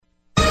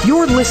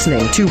You're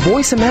listening to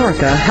Voice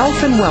America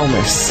Health and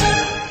Wellness.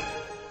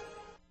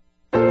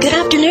 Good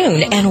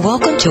afternoon, and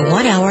welcome to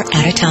 1 Hour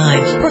at a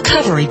Time.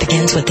 Recovery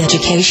begins with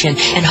education,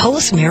 and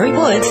host Mary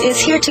Woods is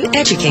here to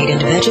educate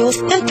individuals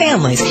and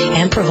families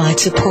and provide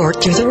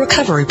support through the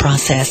recovery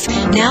process.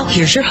 Now,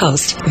 here's your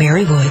host,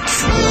 Mary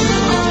Woods.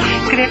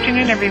 Good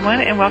afternoon, everyone,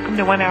 and welcome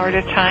to 1 Hour at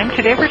a Time.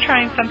 Today we're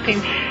trying something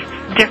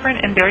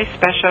different and very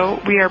special.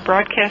 We are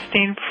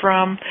broadcasting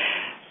from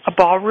a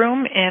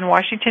ballroom in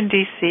Washington,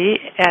 D.C.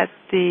 at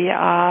the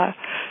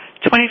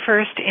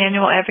 21st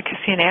Annual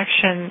Advocacy and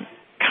Action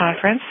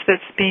Conference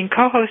that's being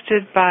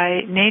co-hosted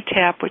by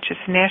NAATP, which is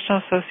the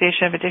National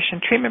Association of Addiction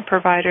Treatment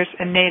Providers,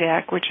 and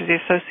NAADAC, which is the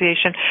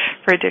Association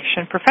for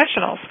Addiction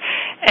Professionals.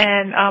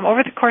 And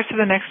over the course of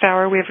the next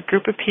hour, we have a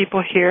group of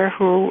people here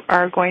who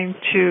are going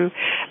to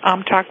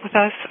talk with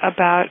us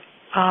about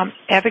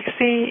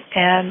advocacy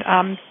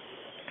and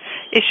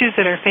issues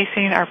that are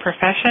facing our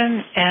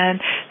profession.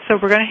 And so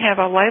we're going to have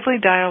a lively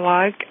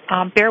dialogue.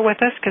 Bear with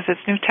us because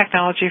it's new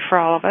technology for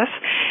all of us.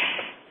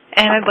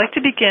 And I'd like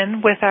to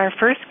begin with our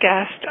first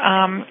guest,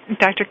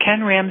 Dr.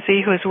 Ken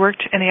Ramsey, who has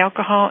worked in the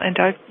alcohol and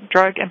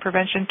drug and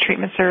prevention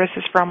treatment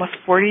services for almost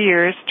 40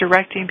 years,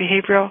 directing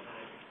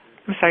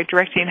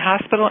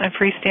hospital and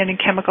freestanding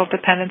chemical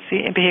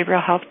dependency and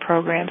behavioral health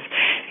programs.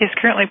 He is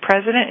currently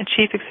president and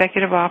chief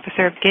executive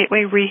officer of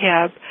Gateway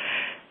Rehab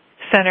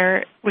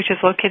Center, which is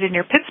located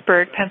near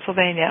Pittsburgh,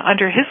 Pennsylvania.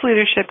 Under his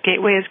leadership,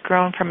 Gateway has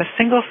grown from a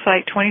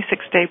single-site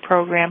 26-day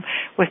program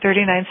with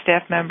 39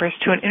 staff members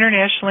to an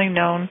internationally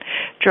known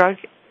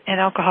drug and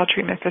alcohol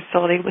treatment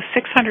facility with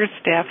 600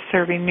 staff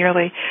serving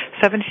nearly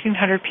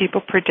 1,700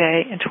 people per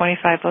day in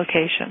 25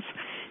 locations.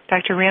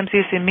 Dr.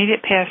 Ramsey is the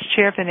immediate past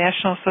chair of the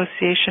National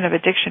Association of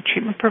Addiction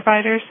Treatment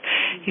Providers.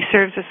 He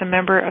serves as a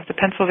member of the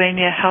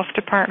Pennsylvania Health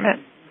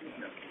Department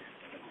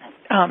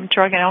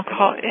Drug and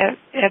Alcohol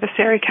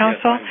Advisory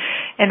Council,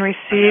 and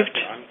received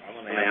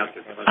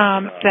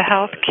the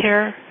health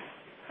care.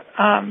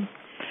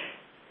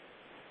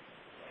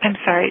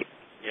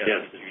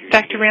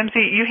 Dr.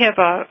 Ramsey, you have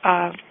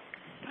a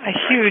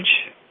huge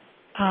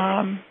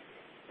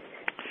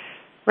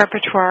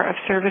repertoire of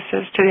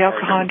services to the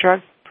alcohol and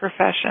drug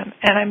profession,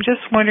 and I'm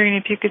just wondering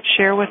if you could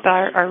share with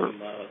our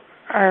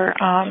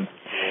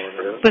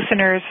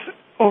listeners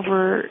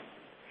over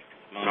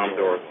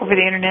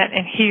the internet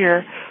and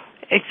here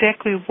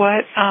exactly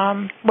what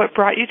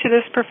brought you to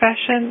this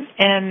profession,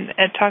 and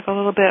talk a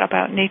little bit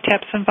about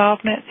NAATP's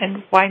involvement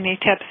and why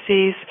NAATP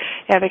sees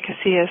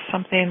advocacy as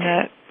something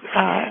that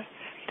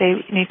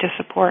they need to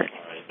support.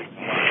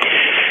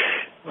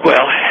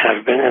 Well,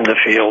 I've been in the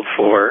field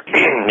for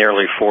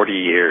nearly 40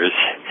 years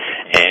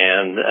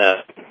and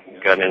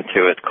got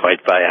into it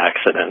quite by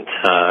accident.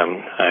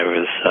 I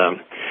was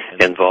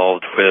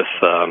involved with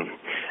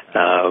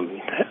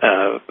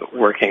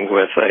working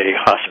with a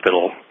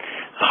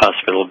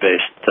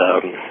hospital-based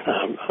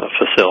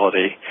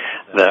facility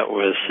that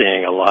was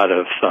seeing a lot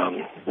of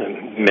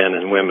men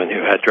and women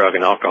who had drug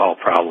and alcohol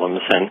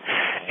problems,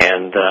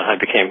 and I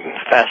became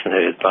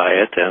fascinated by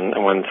it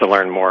and wanted to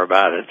learn more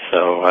about it.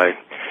 So I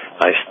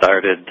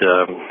started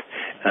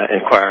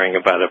inquiring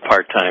about a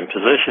part-time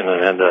position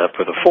and ended up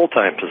with a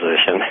full-time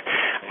position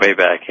way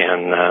back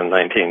in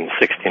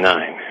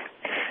 1969.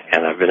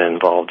 And I've been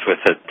involved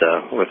with it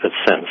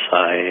since.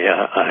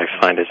 I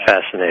find it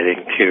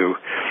fascinating to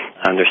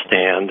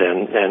understand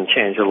and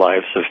change the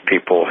lives of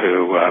people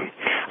who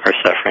are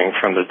suffering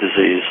from the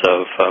disease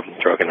of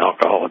drug and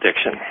alcohol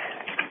addiction.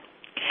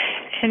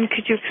 And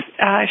could you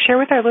share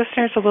with our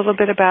listeners a little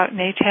bit about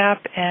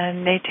NAATP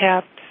and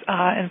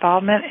NAATP's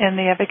involvement in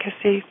the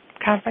advocacy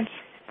conference?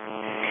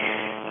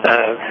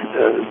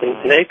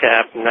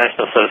 NAATP,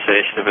 National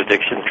Association of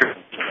Addiction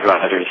Treatment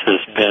Providers,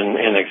 has been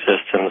in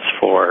existence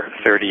for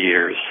 30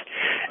 years,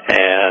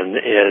 and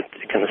it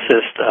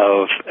consists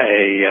of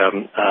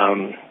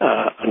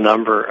a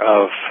number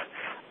of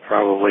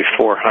probably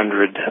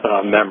 400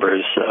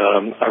 members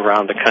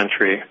around the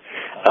country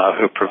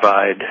who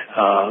provide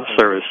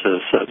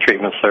services,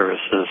 treatment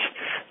services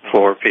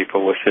for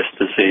people with this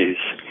disease.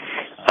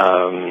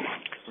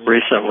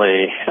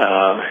 Recently,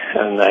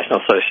 the National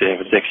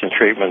Association of Addiction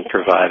Treatment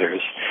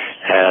Providers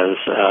has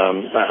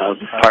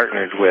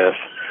partnered with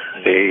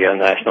the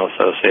National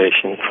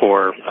Association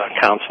for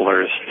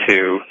Counselors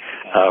to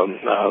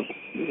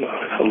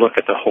look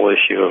at the whole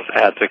issue of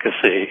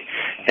advocacy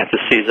and to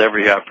seize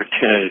every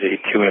opportunity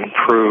to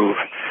improve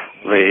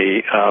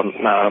the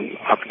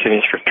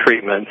opportunities for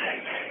treatment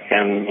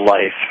and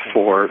life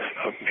for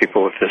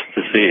people with this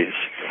disease.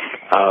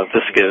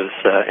 This gives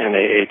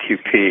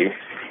NAATP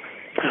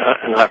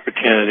an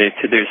opportunity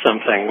to do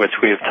something which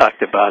we have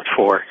talked about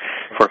for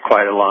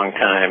quite a long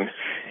time,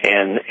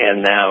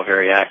 and now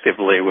very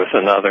actively with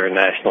another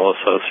national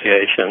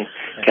association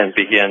can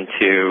begin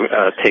to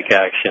take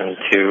action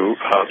to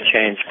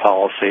change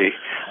policy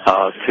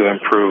to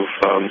improve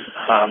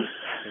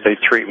the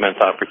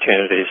treatment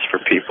opportunities for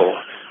people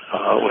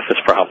with this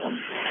problem.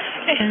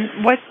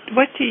 And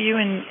what do you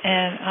and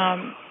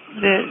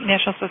the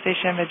National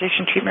Association of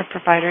Addiction Treatment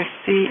Providers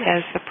see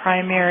as the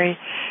primary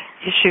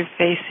issue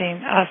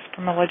facing us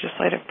from a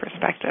legislative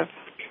perspective?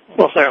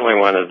 Well, certainly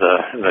one of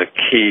the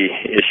key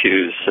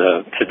issues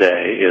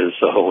today is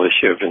the whole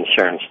issue of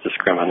insurance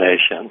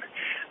discrimination,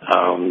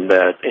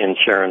 that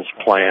insurance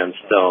plans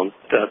don't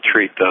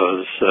treat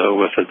those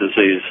with a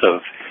disease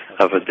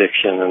of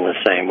addiction in the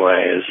same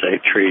way as they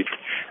treat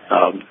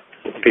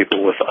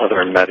people with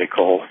other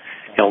medical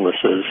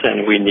illnesses,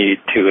 and we need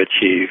to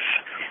achieve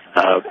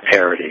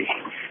parity.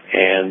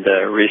 And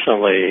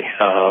recently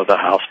the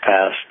House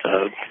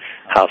passed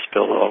House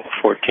Bill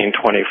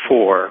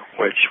 1424,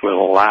 which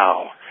will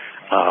allow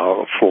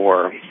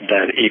for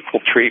that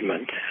equal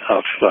treatment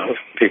of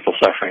people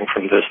suffering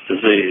from this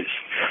disease.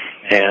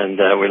 And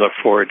we look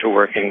forward to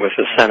working with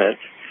the Senate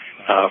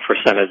for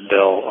Senate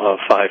Bill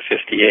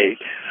 558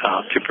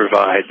 to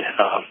provide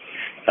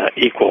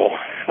equal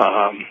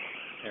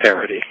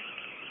parity.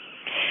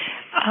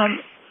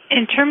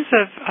 In terms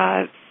of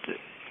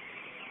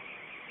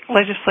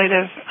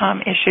legislative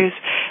issues,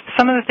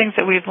 some of the things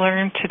that we've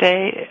learned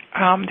today,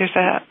 there's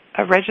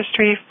a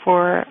registry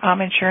for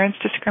insurance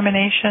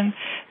discrimination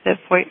that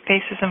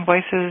Faces and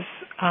Voices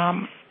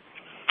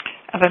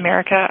of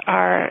America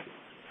are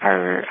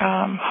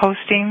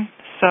hosting.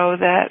 So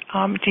that,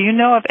 do you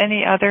know of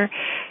any other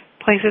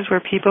places where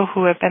people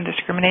who have been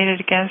discriminated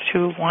against,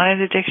 who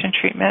wanted addiction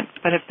treatment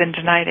but have been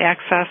denied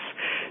access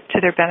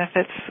to their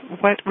benefits,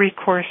 what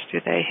recourse do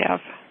they have?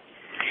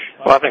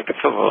 Well, I think the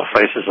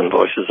Faces and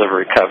Voices of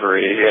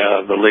Recovery,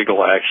 the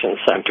Legal Action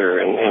Center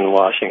in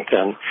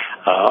Washington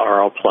are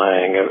all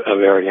playing a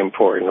very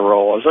important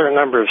role. There are a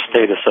number of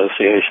state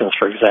associations.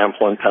 For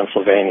example, in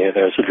Pennsylvania,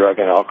 there's a Drug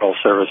and Alcohol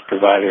Service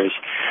Providers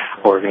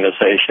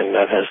Organization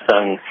that has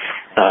done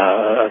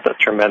a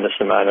tremendous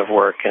amount of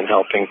work in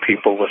helping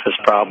people with this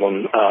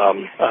problem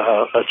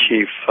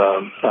achieve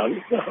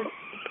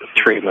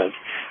treatment.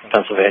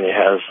 Pennsylvania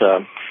has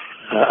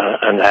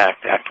an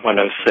Act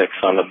 106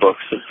 on the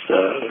books that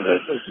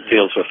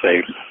deals with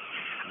a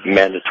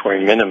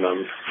mandatory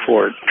minimum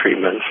for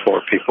treatment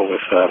for people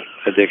with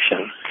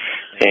addiction.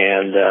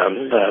 And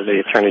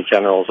the Attorney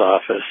General's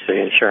office, the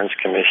Insurance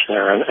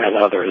Commissioner, and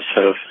others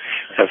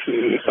have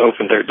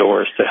opened their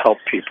doors to help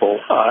people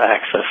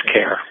access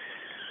care.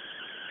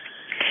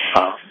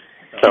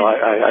 So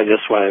I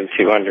just wanted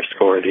to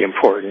underscore the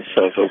importance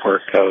of the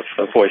work of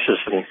Voices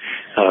and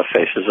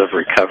Faces of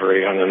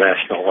Recovery on the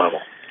national level.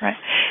 Right.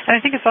 And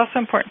I think it's also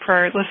important for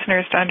our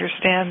listeners to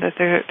understand that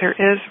there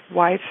is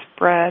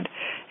widespread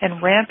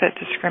and rampant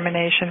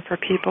discrimination for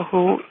people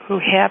who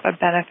have a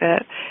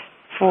benefit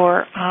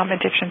for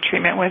addiction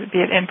treatment, whether it be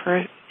it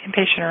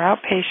inpatient or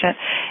outpatient,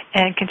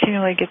 and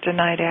continually get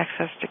denied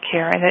access to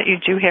care, and that you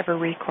do have a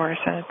recourse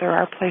and that there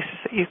are places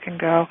that you can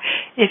go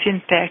if, in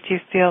fact, you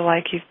feel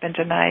like you've been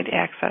denied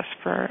access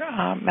for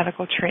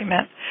medical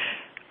treatment.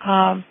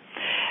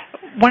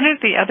 One of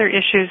the other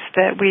issues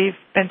that we've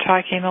been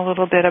talking a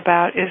little bit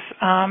about is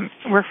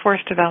workforce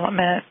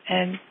development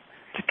and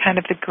kind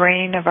of the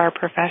grain of our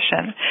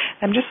profession.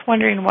 I'm just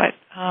wondering what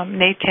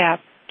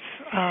NAATP's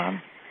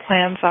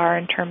plans are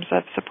in terms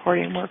of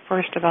supporting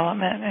workforce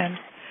development. And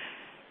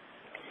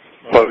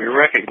well, we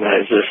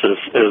recognize this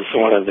is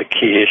one of the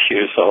key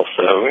issues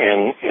also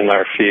in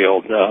our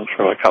field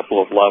from a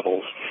couple of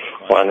levels.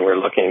 One, we're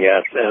looking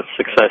at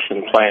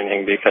succession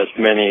planning because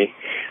many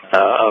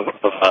of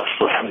us,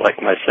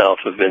 like myself,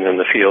 have been in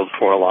the field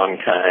for a long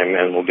time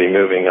and will be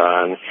moving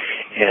on,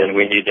 and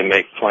we need to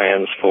make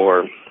plans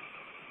for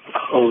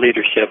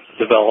leadership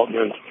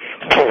development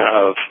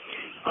of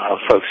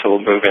folks who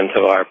will move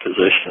into our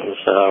positions.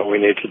 We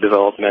need to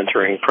develop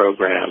mentoring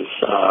programs.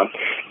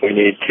 We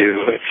need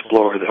to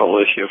explore the whole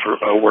issue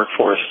of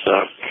workforce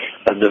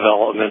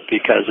development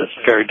because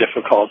it's very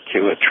difficult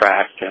to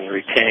attract and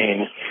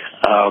retain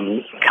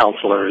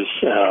counselors,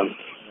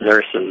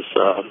 nurses,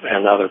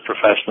 and other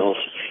professionals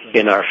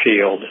in our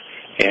field.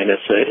 And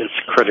it's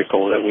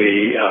critical that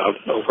we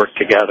work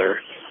together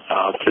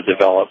to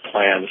develop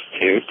plans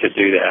to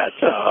do that.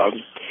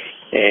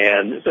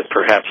 And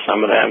perhaps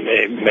some of them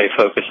may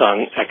focus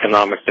on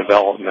economic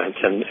development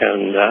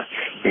and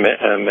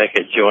make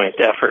a joint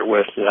effort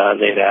with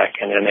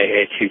NAADAC and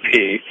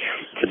NAATP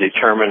to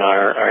determine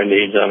our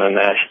needs on a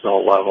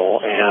national level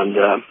and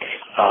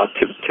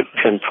to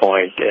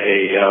pinpoint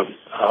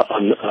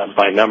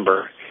by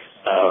number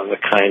the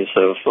kinds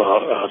of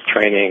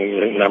training,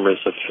 the numbers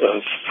of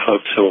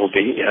folks who will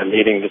be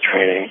needing the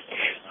training,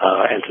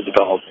 and to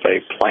develop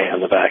a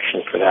plan of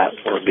action for that.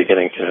 We're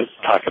beginning to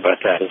talk about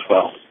that as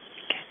well.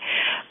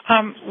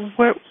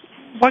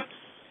 What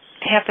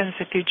happens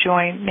if you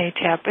join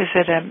NAATP? Is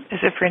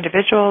it for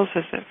individuals?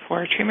 Is it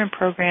for treatment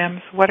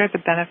programs? What are the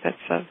benefits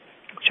of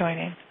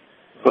joining?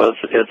 Well,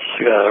 it's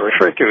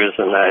referred to as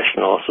the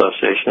National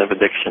Association of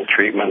Addiction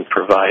Treatment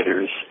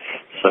Providers.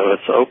 So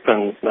it's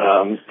open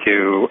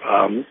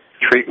to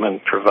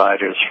treatment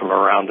providers from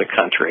around the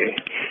country.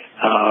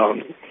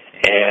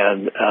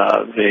 And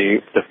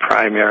the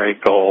primary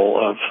goal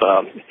of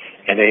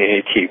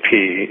NAATP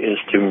is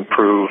to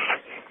improve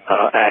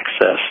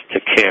access to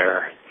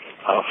care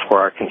for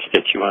our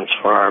constituents,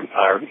 for our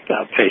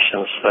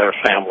patients, their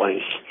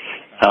families,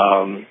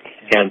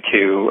 and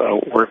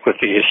to work with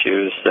the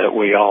issues that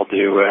we all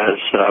do as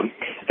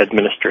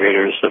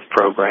administrators of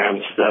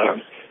programs,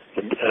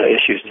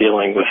 issues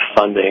dealing with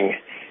funding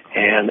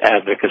and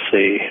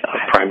advocacy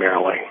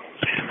primarily.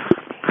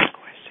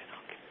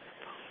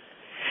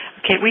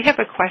 Okay, we have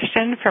a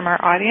question from our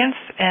audience,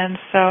 and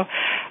so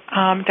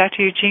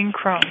Dr. Eugene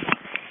Crone.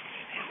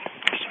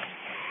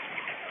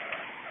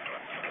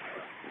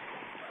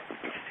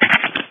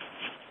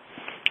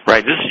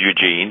 Right, this is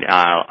Eugene.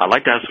 I'd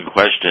like to ask a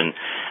question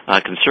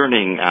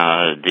concerning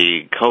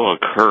the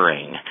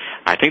co-occurring.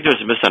 I think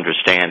there's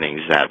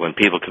misunderstandings that when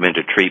people come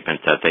into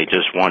treatment that they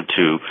just want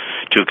to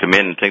come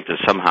in and think that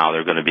somehow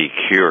they're going to be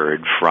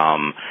cured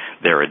from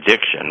their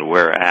addiction,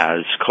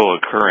 whereas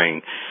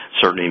co-occurring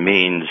certainly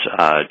means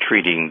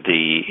treating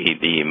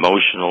the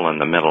emotional and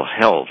the mental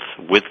health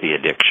with the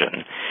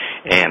addiction.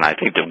 And I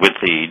think that with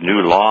the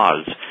new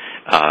laws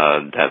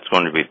that's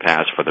going to be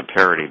passed for the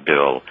parity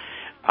bill,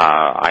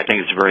 I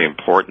think it's very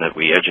important that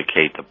we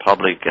educate the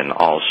public and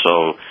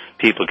also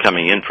people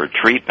coming in for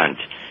treatment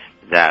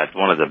that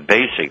one of the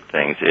basic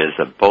things is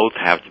that both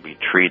have to be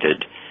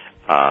treated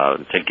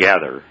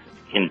together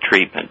in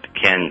treatment.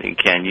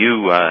 Can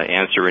you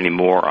answer any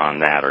more on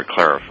that or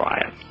clarify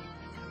it?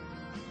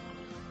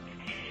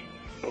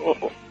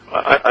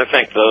 I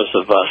think those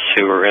of us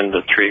who are in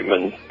the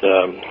treatment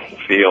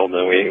field,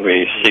 and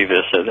we see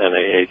this at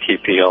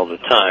NAATP all the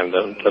time,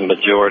 the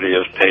majority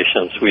of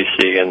patients we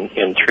see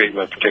in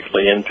treatment,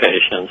 particularly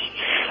inpatients,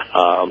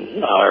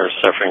 are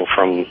suffering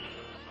from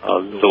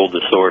dual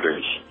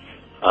disorders.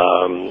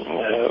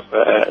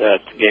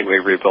 At Gateway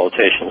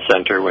Rehabilitation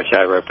Center, which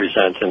I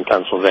represent in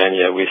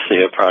Pennsylvania, we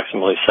see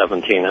approximately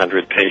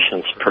 1,700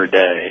 patients per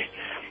day.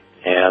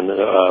 And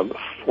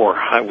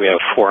we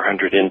have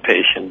 400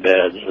 inpatient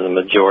beds, and the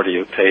majority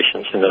of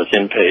patients in those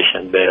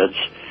inpatient beds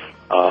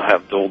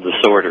have dual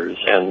disorders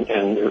and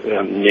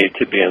need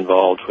to be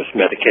involved with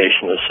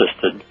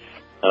medication-assisted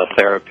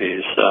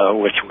therapies,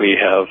 which we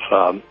have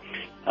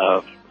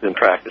been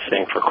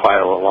practicing for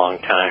quite a long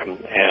time,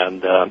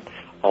 and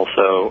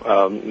also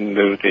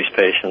move these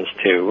patients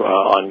to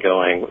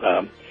ongoing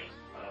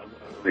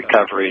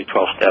recovery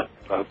 12-step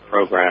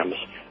programs.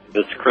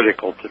 It's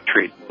critical to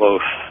treat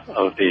both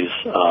of these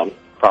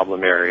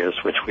problem areas,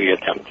 which we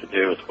attempt to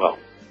do as well.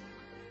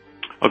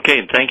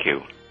 Okay, thank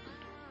you.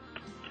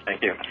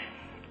 Thank you.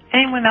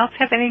 Anyone else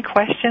have any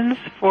questions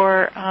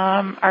for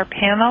our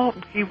panel?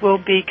 We will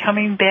be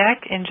coming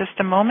back in just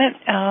a moment,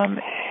 and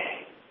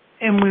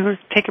we will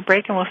take a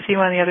break, and we'll see you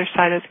on the other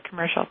side of the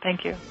commercial.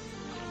 Thank you.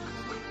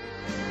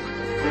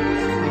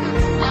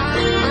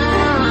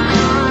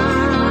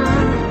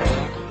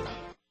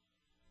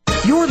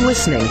 You're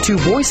listening to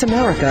Voice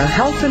America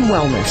Health and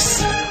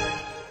Wellness.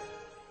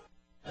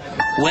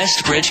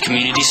 Westbridge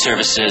Community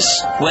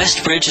Services.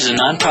 Westbridge is a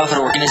nonprofit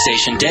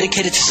organization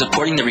dedicated to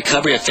supporting the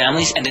recovery of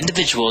families and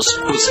individuals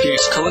who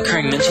experience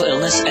co-occurring mental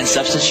illness and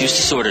substance use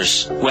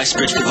disorders.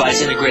 Westbridge provides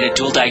integrated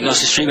dual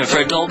diagnosis treatment for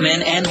adult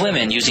men and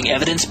women using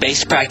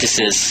evidence-based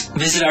practices.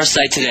 Visit our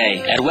site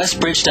today at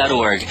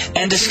westbridge.org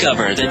and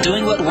discover that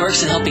doing what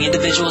works in helping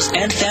individuals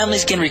and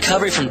families gain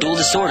recovery from dual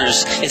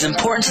disorders is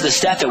important to the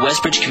staff at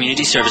Westbridge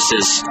Community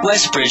Services.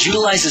 Westbridge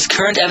utilizes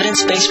current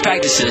evidence-based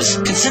practices,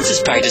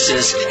 consensus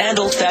practices, and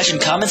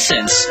old-fashioned common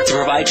sense to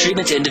provide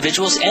treatment to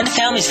individuals and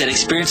families that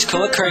experience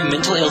co-occurring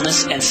mental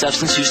illness and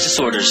substance use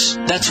disorders.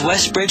 That's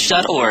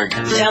westbridge.org,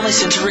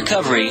 family-centered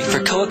recovery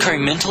for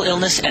co-occurring mental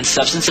illness and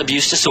substance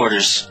abuse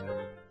disorders.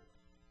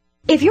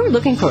 If you're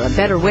looking for a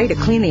better way to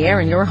clean the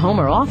air in your home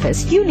or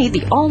office, you need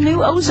the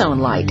all-new ozone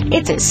light.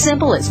 It's as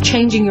simple as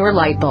changing your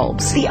light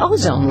bulbs. The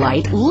ozone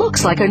light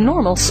looks like a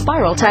normal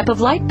spiral type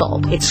of light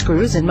bulb. It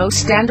screws in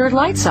most standard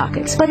light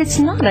sockets, but it's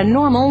not a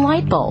normal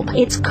light bulb.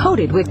 It's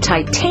coated with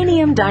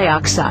titanium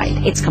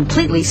dioxide. It's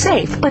completely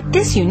safe, but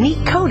this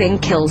unique coating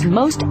kills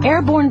most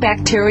airborne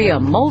bacteria,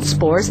 mold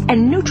spores,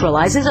 and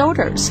neutralizes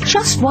odors.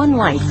 Just one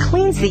light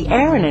cleans the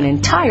air in an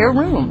entire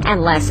room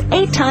and lasts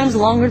 8 times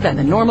longer than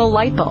the normal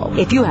light bulb.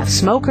 If you have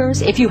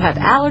smokers, if you have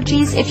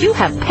allergies, if you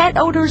have pet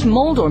odors,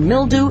 mold, or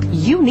mildew,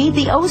 you need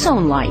the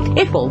ozone light.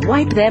 It will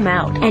wipe them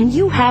out, and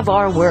you have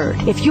our word.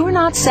 If you're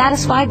not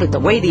satisfied with the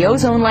way the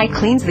ozone light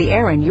cleans the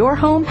air in your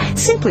home,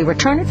 simply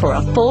return it for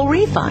a full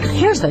refund.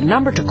 Here's the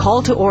number to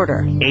call to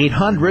order.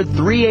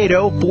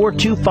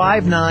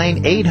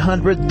 800-380-4259,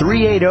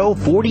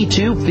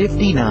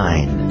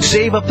 800-380-4259.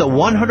 Save up to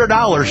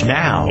 $100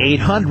 now.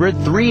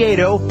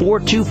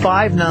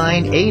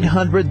 800-380-4259,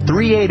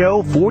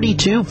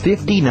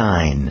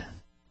 800-380-4259.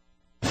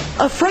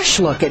 A fresh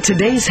look at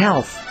today's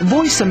health.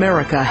 Voice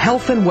America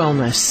Health and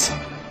Wellness.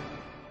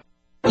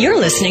 You're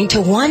listening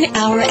to 1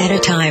 Hour at a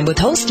Time with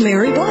host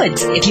Mary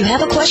Woods. If you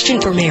have a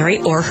question for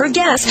Mary or her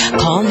guest,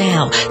 call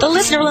now. The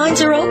listener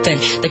lines are open.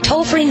 The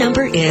toll-free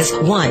number is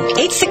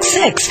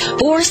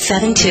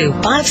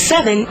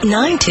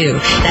 1-866-472-5792.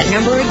 That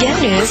number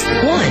again is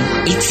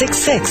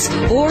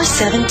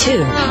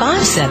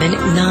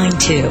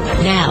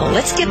 1-866-472-5792. Now,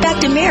 let's get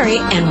back to Mary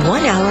and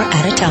 1 Hour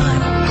at a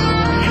Time.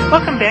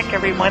 Welcome back,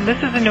 everyone.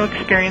 This is a new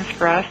experience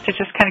for us. To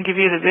just kind of give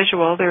you the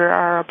visual, there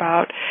are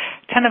about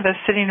 10 of us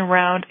sitting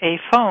around a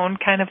phone,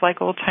 kind of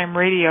like old-time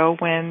radio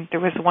when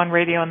there was one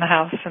radio in the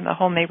house and the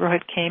whole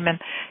neighborhood came and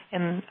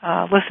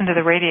listened to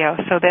the radio.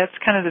 So that's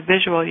kind of the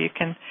visual you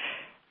can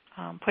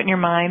put in your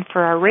mind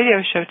for our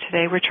radio show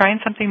today. We're trying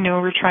something new.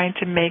 We're trying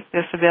to make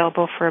this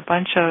available for a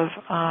bunch of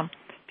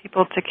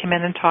people to come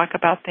in and talk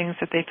about things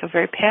that they feel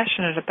very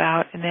passionate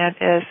about, and that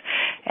is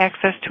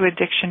access to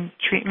addiction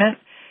treatment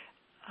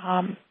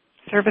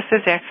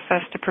services,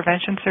 access to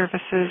prevention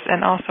services,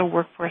 and also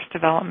workforce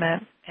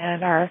development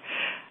and our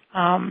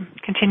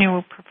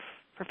continual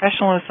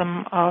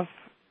professionalism of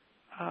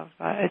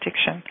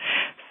addiction.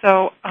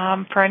 So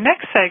for our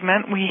next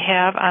segment, we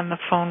have on the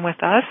phone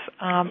with us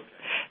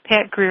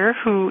Pat Greer,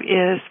 who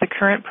is the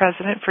current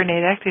president for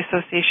NAADAC, the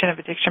Association of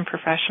Addiction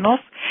Professionals,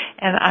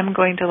 and I'm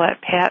going to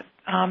let Pat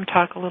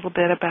talk a little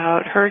bit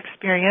about her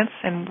experience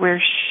and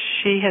where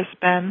she has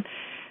been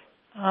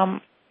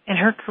in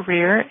her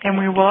career, and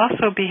we will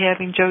also be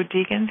having Joe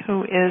Deegan,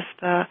 who is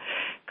the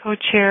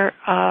co-chair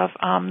of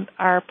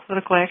our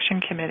Political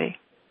Action Committee.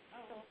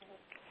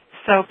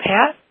 So,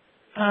 Pat,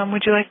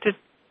 would you like to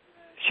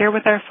share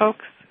with our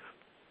folks?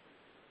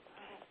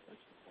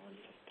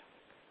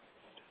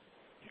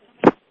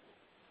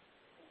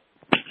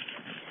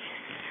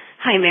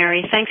 Hi,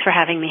 Mary. Thanks for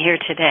having me here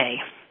today.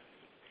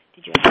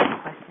 Did you have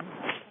a question?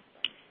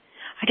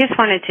 I just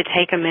wanted to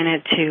take a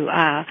minute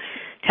to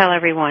tell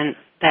everyone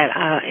that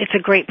it's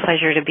a great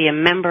pleasure to be a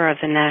member of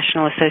the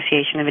National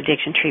Association of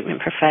Addiction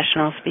Treatment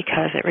Professionals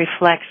because it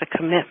reflects a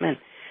commitment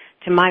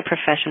to my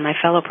profession, my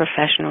fellow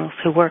professionals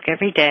who work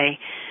every day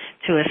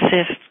to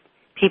assist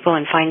people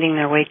in finding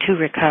their way to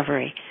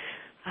recovery.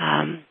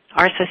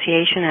 Our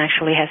association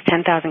actually has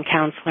 10,000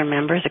 counselor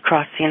members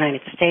across the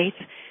United States,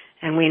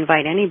 and we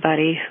invite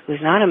anybody who's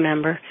not a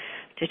member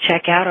to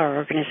check out our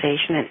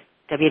organization at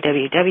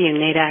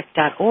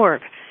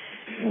www.naadac.org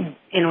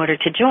in order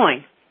to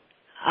join.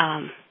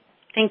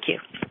 Thank you.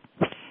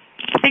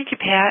 Thank you,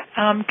 Pat.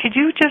 Could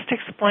you just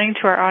explain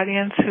to our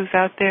audience who's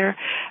out there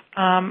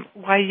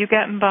why you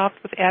got involved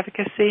with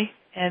advocacy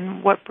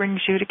and what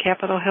brings you to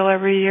Capitol Hill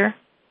every year?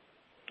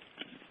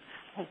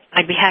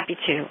 I'd be happy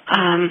to.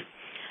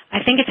 I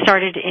think it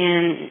started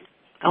in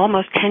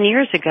almost 10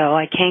 years ago.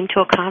 I came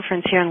to a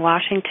conference here in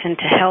Washington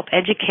to help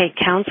educate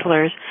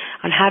counselors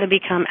on how to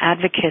become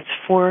advocates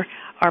for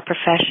our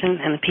profession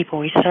and the people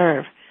we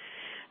serve.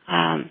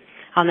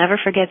 I'll never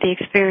forget the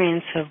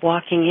experience of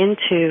walking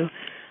into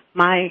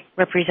my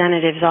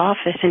representative's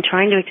office and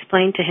trying to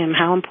explain to him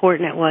how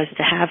important it was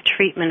to have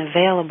treatment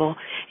available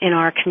in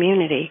our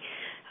community.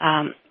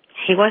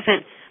 He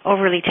wasn't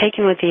overly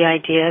taken with the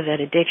idea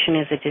that addiction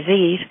is a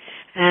disease,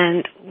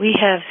 and we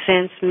have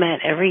since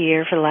met every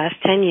year for the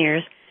last 10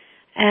 years,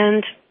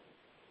 and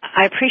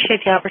I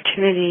appreciate the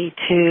opportunity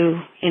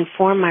to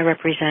inform my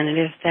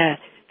representative that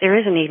there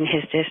is a need in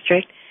his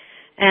district,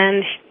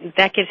 and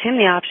that gives him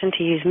the option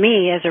to use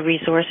me as a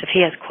resource if he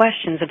has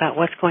questions about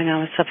what's going on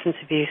with substance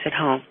abuse at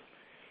home.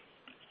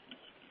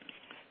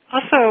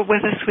 Also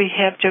with us we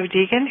have Joe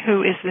Deegan,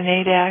 who is the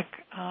NAADAC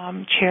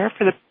chair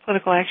for the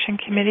Political Action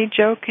Committee.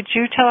 Joe, could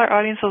you tell our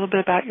audience a little bit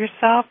about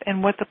yourself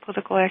and what the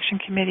Political Action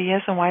Committee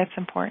is and why it's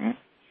important?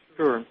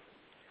 Sure.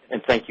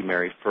 And thank you,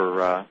 Mary,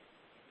 for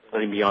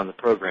letting me on the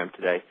program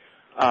today.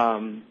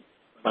 My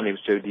name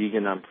is Joe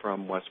Deegan. I'm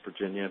from West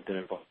Virginia. I've been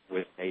involved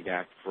with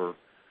NAADAC for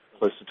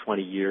close to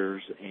 20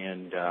 years,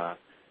 and I've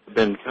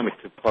been coming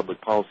to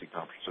public policy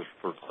conferences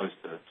for close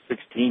to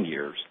 16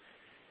 years.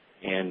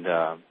 And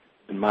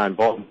my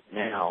involvement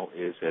now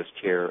is as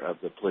chair of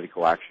the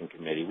Political Action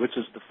Committee, which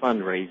is the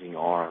fundraising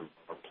arm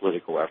of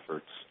political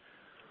efforts.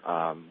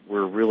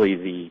 We're really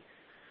the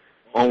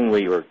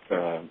only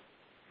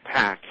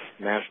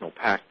national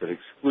PAC that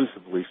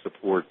exclusively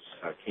supports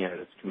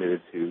candidates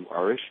committed to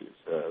our issues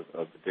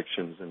of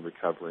addictions and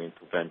recovery and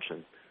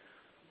prevention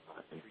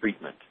and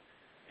treatment.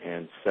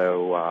 And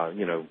so,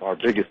 our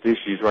biggest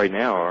issues right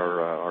now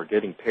are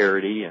getting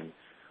parity, and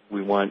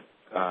we want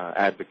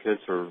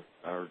advocates or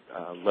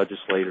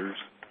legislators,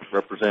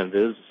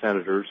 representatives,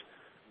 senators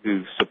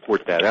who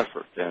support that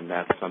effort, and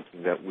that's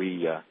something that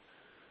we are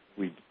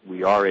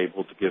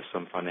able to give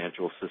some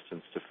financial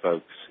assistance to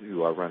folks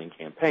who are running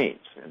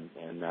campaigns,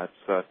 and that's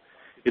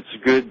it's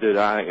good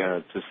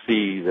that to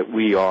see that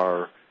we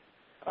are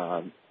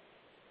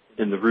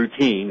in the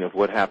routine of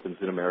what happens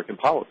in American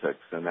politics,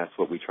 and that's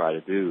what we try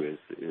to do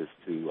is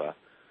to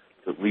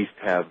at least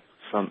have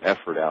some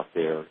effort out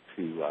there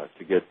to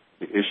get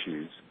the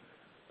issues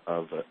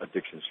of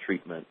addictions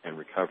treatment and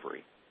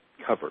recovery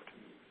covered.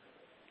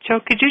 Joe,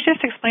 could you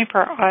just explain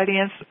for our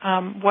audience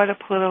what a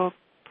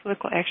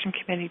Political Action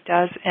Committee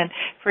does? And,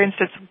 for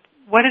instance,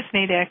 what has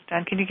NAADAC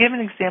done? Can you give an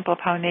example of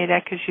how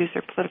NAADAC has used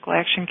their Political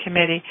Action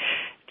Committee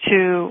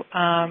to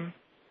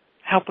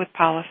help with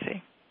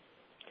policy?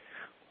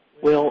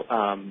 Well,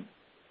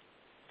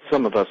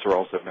 some of us are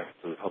also members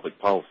of the Public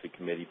Policy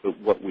Committee, but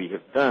what we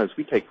have done is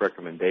we take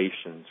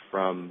recommendations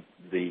from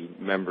the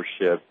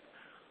membership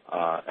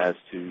as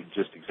to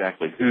just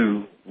exactly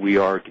who we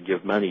are to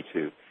give money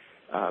to.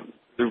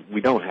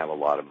 we don't have a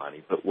lot of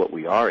money, but what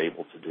we are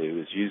able to do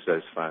is use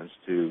those funds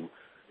to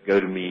go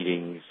to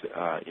meetings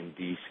in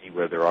D.C.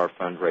 where there are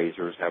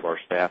fundraisers, have our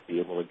staff be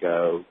able to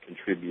go,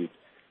 contribute,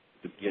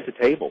 to be at the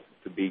table,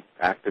 to be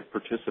active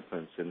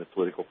participants in the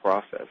political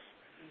process.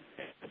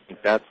 I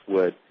think that's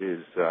what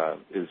is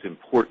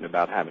important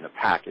about having a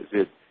PAC, is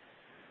it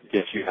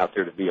gets you out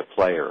there to be a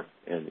player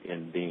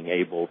in being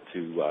able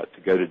to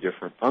go to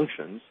different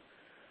functions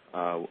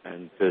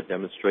and to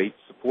demonstrate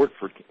support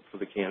for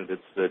the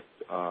candidates that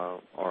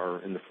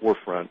are in the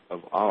forefront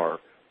of our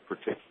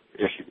particular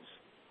issues.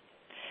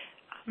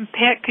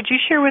 Pat, could you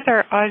share with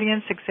our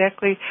audience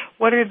exactly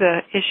what are the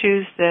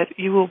issues that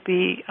you will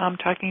be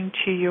talking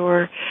to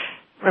your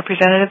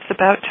representatives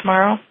about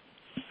tomorrow?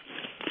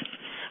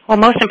 Well,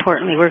 most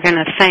importantly, we're going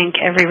to thank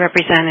every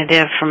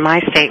representative from my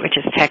state, which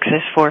is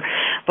Texas, for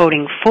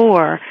voting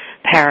for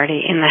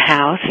parity in the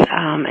House.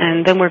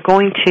 And then we're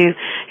going to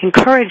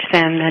encourage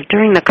them that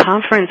during the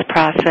conference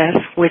process,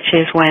 which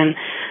is when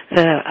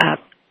the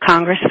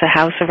Congress, the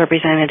House of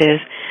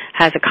Representatives,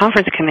 has a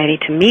conference committee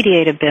to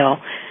mediate a bill.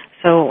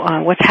 So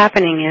what's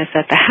happening is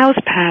that the House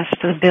passed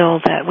the bill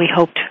that we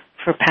hoped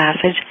for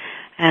passage,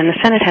 and the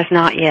Senate has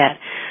not yet.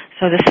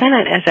 So the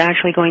Senate is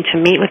actually going to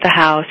meet with the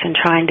House and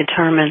try and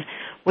determine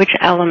which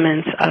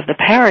elements of the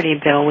parity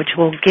bill, which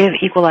will give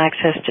equal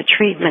access to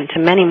treatment to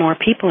many more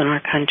people in our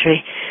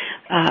country,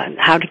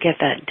 how to get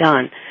that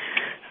done.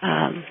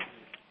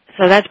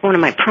 So that's one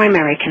of my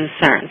primary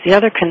concerns. The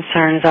other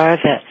concerns are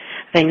that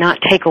they not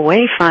take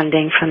away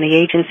funding from the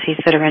agencies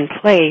that are in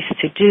place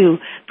to do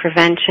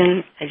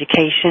prevention,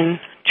 education,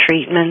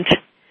 treatment,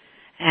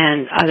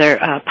 and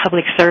other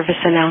public service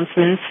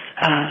announcements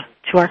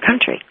to our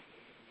country.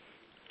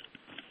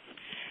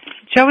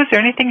 Joe, is there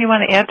anything you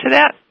want to add to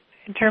that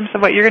in terms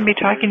of what you're going to be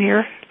talking to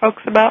your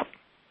folks about?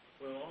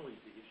 Well, always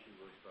the issue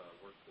of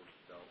workforce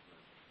development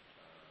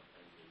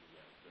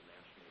and the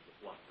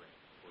national block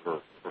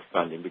grant for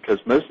funding, because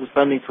most of the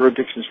funding for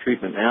addictions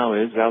treatment now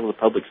is out of the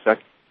public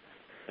sector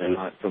and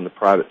not from the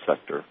private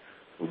sector.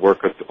 We work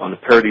on the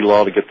parity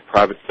law to get the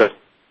private sector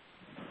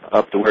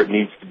up to where it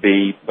needs to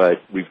be,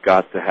 but we've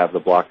got to have the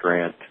block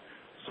grant,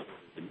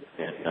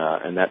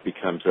 and that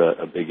becomes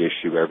a big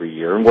issue every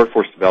year. And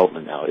workforce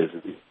development now is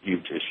a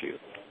huge issue.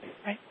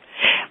 Right.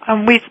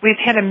 We've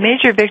had a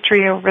major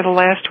victory over the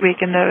last week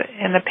in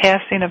the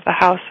passing of the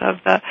House of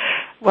the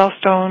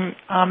Wellstone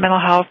Mental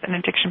Health and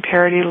Addiction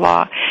Parity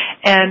Law,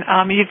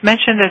 and you've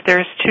mentioned that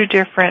there's two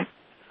different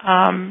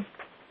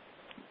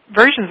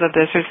versions of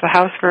this. There's the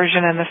House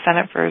version and the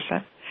Senate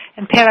version.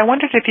 And Pat, I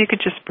wondered if you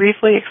could just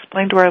briefly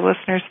explain to our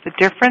listeners the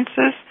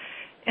differences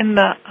in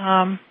the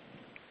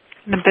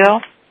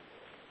bill.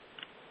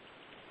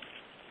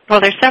 Well,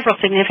 there's several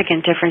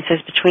significant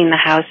differences between the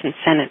House and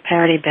Senate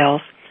parity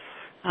bills.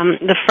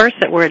 The first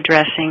that we're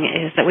addressing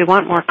is that we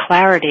want more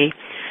clarity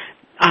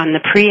on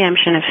the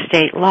preemption of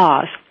state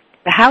laws.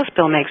 The House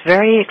bill makes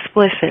very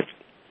explicit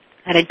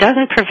that it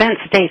doesn't prevent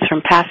states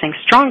from passing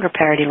stronger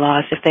parity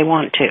laws if they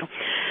want to.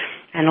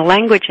 And the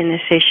language in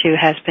this issue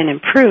has been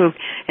improved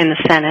in the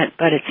Senate,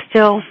 but it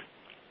still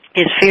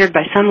is feared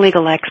by some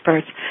legal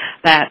experts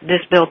that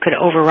this bill could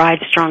override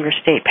stronger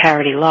state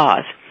parity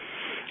laws.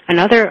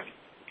 Another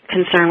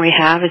concern we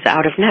have is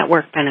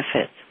out-of-network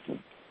benefits.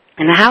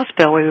 In the House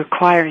bill, we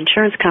require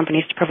insurance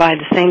companies to provide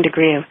the same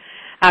degree of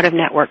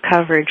out-of-network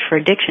coverage for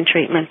addiction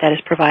treatment that is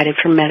provided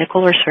for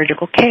medical or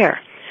surgical care.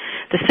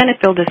 The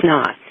Senate bill does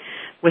not.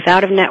 With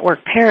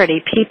out-of-network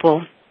parity,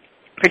 people,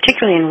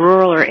 particularly in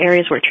rural or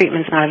areas where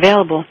treatment is not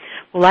available,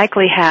 will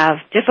likely have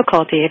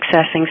difficulty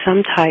accessing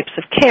some types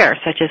of care,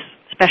 such as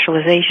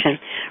specialization,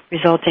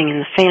 resulting in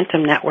the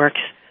phantom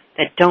networks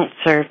that don't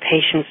serve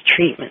patients'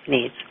 treatment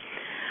needs.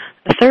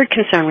 The third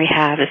concern we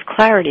have is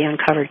clarity on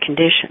covered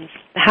conditions.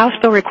 The House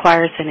bill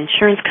requires that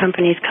insurance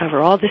companies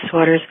cover all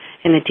disorders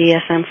in the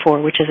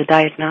DSM-IV, which is a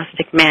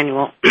diagnostic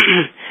manual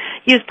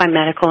used by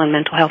medical and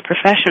mental health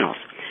professionals.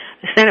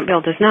 The Senate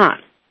bill does not.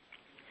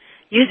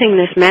 Using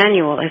this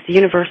manual as the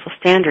universal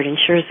standard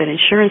ensures that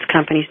insurance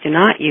companies do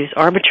not use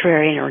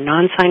arbitrary or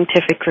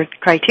non-scientific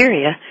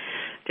criteria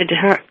to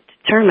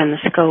determine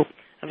the scope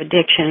of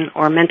addiction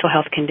or mental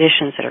health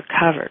conditions that are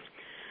covered.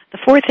 The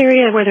fourth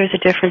area where there's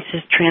a difference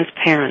is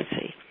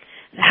transparency.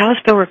 The House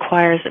bill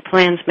requires that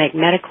plans make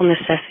medical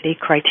necessity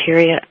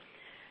criteria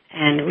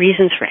and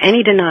reasons for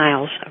any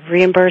denials of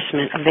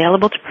reimbursement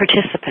available to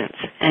participants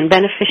and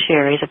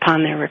beneficiaries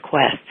upon their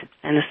request,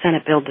 and the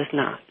Senate bill does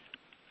not.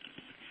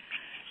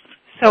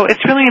 So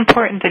it's really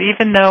important that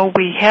even though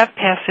we have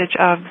passage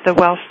of the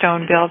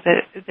Wellstone bill,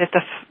 that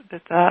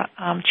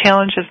the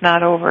challenge is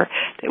not over,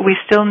 that we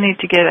still need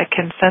to get a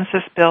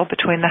consensus bill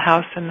between the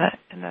House and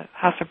the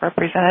House of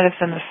Representatives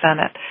and the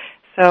Senate.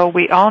 So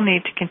we all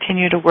need to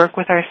continue to work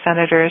with our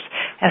senators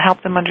and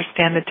help them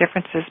understand the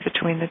differences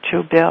between the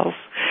two bills.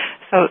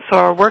 So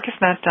our work is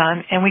not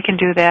done, and we can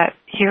do that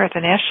here at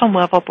the national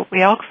level, but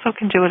we also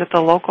can do it at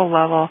the local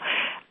level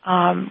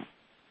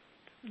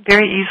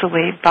very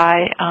easily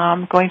by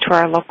going to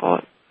our local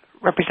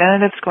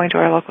representatives, going to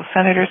our local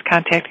senators,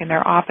 contacting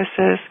their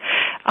offices,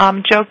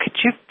 Joe, could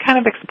you kind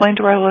of explain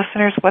to our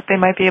listeners what they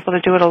might be able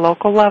to do at a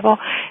local level?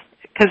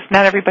 Because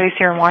not everybody's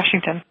here in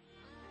Washington.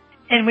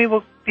 And we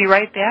will be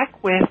right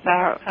back with 1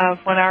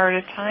 hour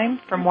at a time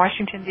from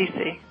Washington,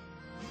 D.C.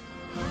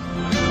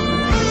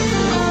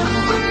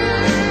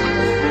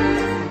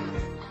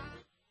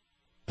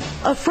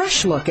 A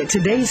fresh look at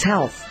today's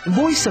health.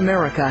 Voice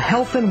America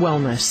Health and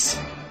Wellness.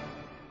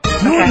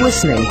 You're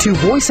listening to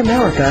Voice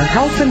America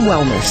Health and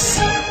Wellness.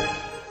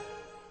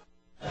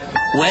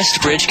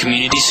 Westbridge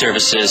Community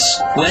Services.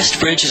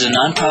 Westbridge is a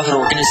nonprofit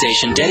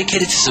organization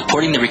dedicated to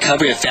supporting the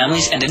recovery of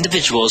families and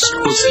individuals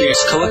who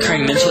experience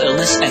co-occurring mental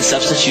illness and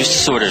substance use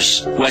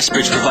disorders.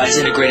 Westbridge provides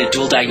integrated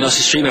dual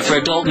diagnosis treatment for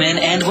adult men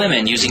and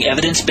women using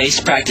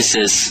evidence-based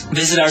practices.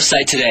 Visit our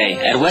site today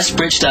at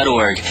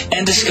westbridge.org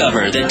and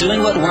discover that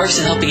doing what works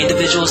in helping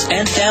individuals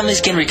and families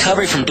gain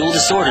recovery from dual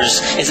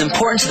disorders is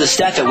important to the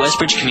staff at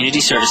Westbridge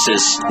Community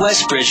Services.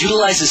 Westbridge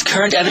utilizes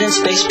current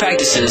evidence-based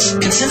practices,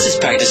 consensus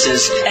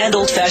practices, and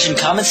old-fashioned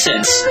common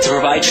sense to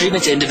provide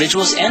treatment to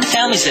individuals and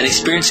families that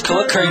experience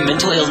co-occurring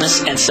mental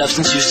illness and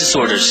substance use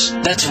disorders.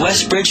 That's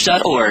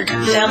westbridge.org,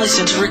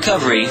 family-centered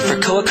recovery for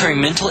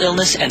co-occurring mental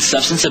illness and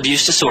substance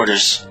abuse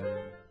disorders.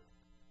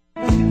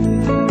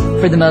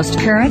 For the most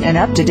current and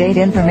up-to-date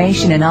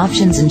information and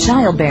options in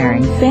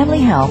childbearing,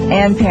 family health,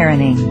 and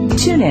parenting,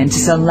 tune in to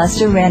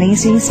Celeste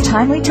Ranisi's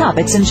Timely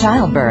Topics in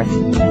Childbirth,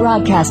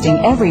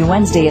 broadcasting every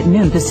Wednesday at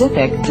noon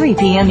Pacific, 3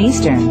 p.m.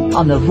 Eastern,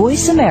 on the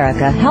Voice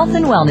America Health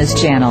and Wellness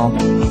Channel.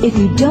 If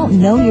you don't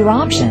know your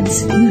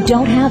options, you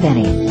don't have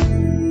any.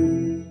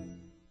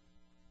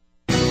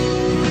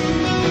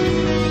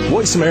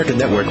 Voice America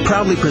Network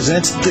proudly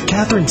presents The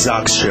Catherine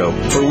Zox Show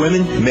for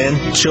women,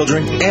 men,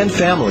 children, and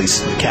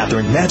families.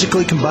 Catherine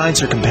magically combines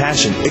her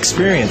compassion,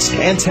 experience,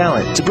 and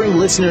talent to bring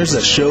listeners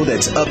a show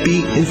that's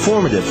upbeat,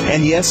 informative,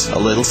 and yes, a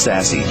little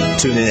sassy.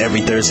 Tune in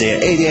every Thursday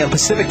at 8 a.m.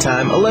 Pacific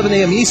Time, 11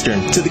 a.m. Eastern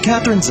to The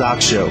Catherine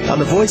Zox Show on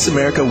the Voice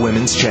America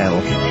Women's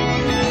Channel.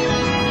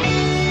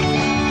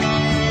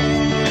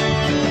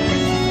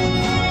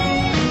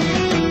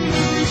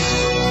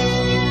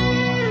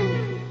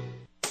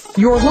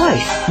 Your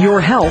life,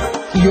 your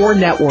health, your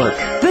network.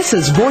 This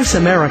is Voice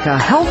America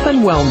Health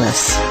and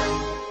Wellness.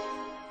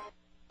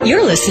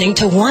 You're listening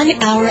to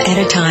 1 Hour at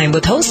a Time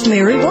with host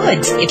Mary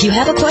Woods. If you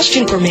have a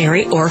question for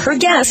Mary or her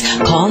guest,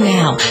 call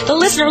now. The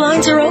listener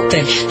lines are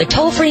open. The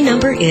toll-free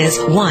number is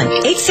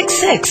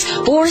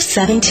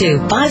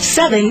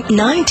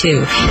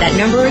 1-866-472-5792. That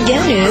number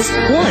again is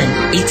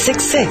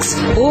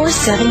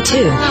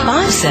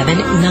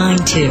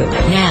 1-866-472-5792.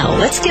 Now,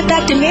 let's get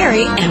back to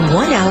Mary and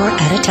 1 Hour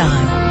at a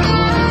Time.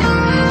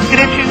 Good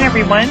afternoon,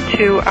 everyone,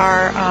 to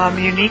our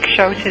unique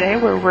show today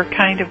where we're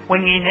kind of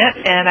winging it,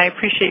 and I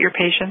appreciate your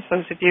patience,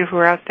 those of you who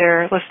are out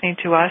there listening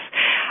to us.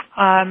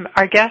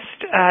 Our guest,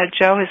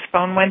 Joe, his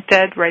phone went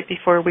dead right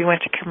before we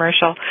went to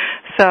commercial,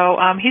 so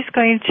he's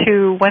going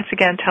to once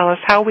again tell us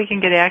how we can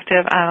get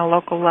active on a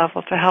local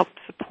level to help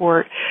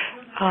support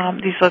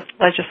these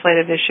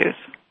legislative issues.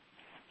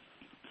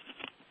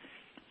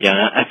 Yeah,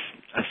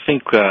 I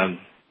think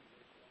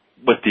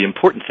what the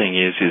important thing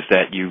is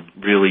that you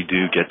really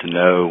do get to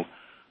know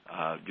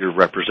your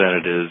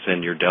representatives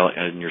and your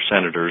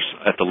senators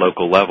at the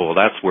local level.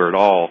 That's where it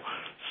all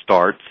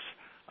starts.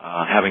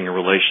 Having a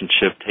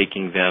relationship,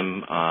 taking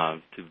them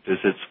to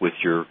visits with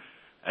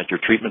at your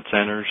treatment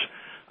centers.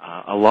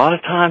 A lot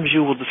of times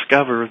you will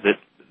discover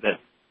that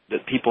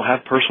people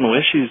have personal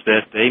issues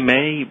that they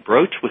may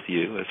broach with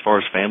you as far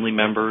as family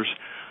members.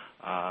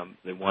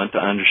 They want to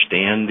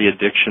understand the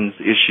addictions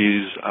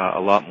issues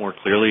a lot more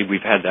clearly.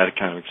 We've had that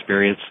kind of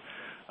experience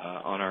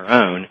on our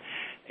own,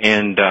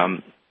 and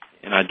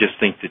I just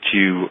think that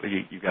you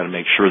got to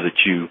make sure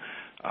that you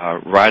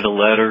write a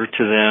letter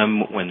to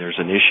them when there's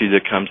an issue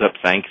that comes up.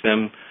 Thank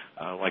them,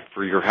 like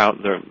for your house,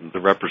 the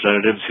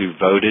representatives who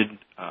voted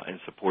in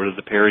support of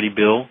the parity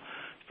bill.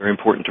 It's very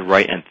important to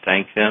write and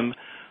thank them.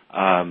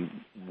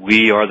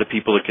 We are the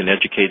people that can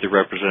educate the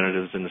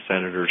representatives and the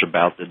senators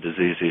about the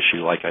disease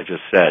issue, like I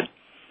just said.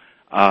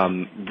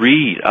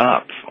 Read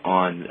up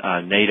on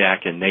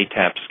NAADAC and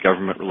NAATP's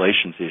government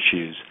relations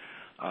issues,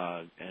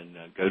 and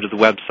go to the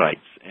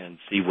websites and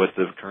see what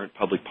the current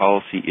public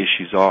policy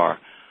issues are.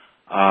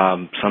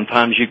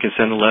 Sometimes you can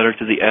send a letter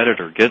to the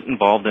editor. Get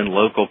involved in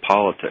local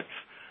politics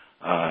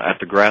at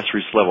the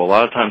grassroots level. A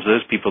lot of times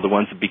those people are the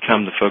ones that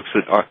become the folks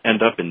that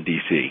end up in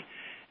D.C.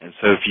 And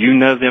so if you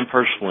know them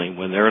personally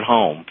when they're at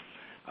home,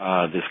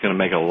 that's going to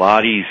make it a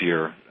lot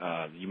easier.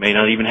 You may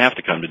not even have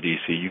to come to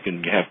D.C. You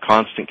can have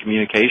constant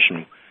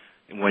communication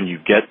when you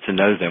get to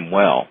know them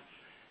well.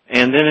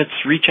 And then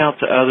it's reach out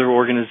to other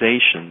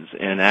organizations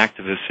and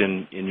activists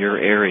in your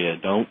area.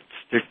 Don't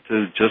stick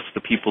to just the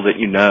people that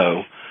you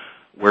know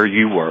where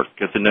you work.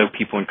 Get to know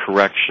people in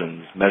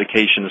corrections,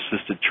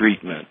 medication-assisted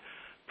treatment,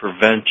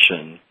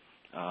 prevention,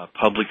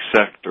 public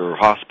sector,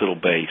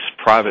 hospital-based,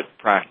 private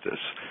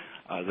practice.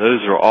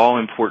 Those are all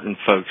important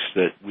folks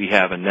that we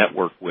have a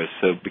network with,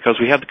 so because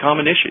we have the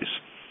common issues,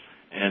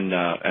 and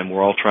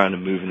we're all trying to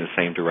move in the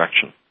same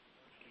direction.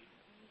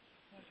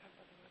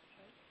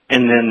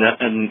 And then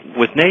and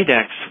with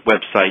NAADAC's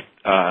website,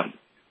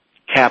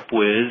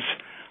 CapWiz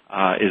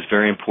is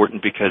very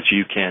important because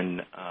you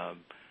can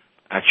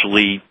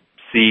actually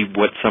see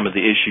what some of the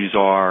issues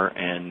are,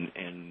 and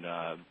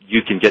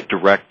you can get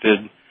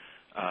directed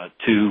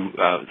to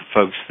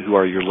folks who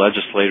are your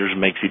legislators. It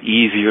makes it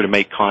easier to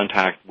make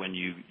contact when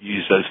you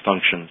use those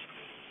functions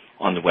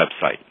on the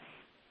website.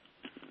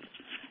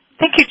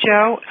 Thank you,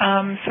 Joe.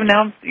 So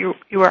now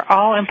you are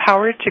all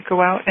empowered to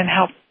go out and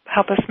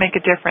help us make a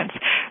difference.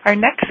 Our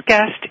next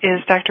guest is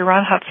Dr.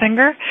 Ron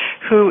Hutzinger,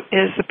 who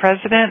is the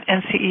president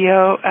and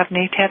CEO of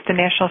NAATP, the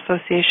National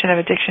Association of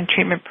Addiction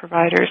Treatment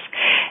Providers.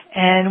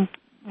 And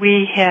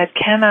we had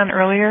Ken on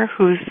earlier,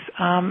 who's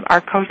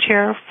our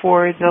co-chair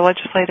for the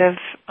legislative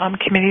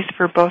committees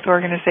for both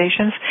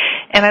organizations.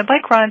 And I'd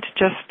like Ron to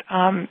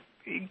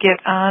just get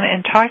on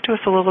and talk to us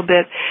a little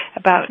bit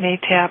about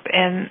NAATP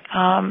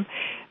and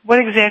what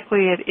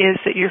exactly it is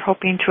that you're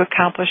hoping to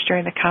accomplish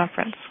during the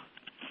conference.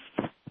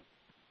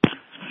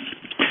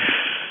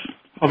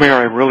 Well, Mayor,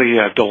 I'm really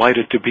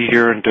delighted to be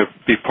here and to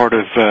be part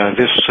of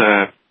this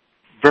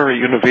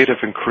very innovative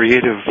and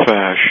creative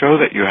show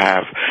that you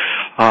have.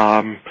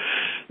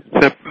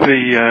 The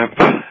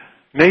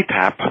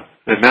NAATP,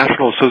 the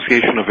National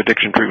Association of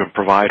Addiction Treatment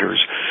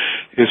Providers,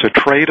 is a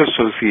trade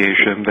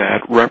association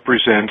that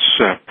represents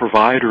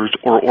providers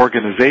or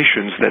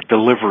organizations that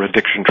deliver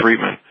addiction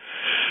treatment.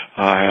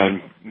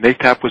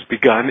 NAATP was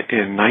begun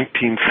in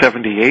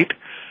 1978.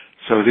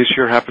 So this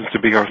year happens to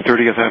be our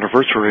 30th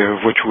anniversary,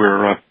 of which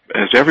we're,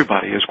 as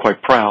everybody is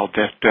quite proud,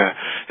 that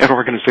an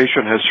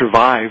organization has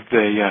survived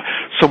the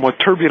somewhat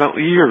turbulent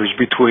years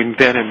between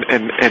then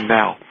and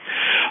now.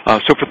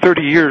 So for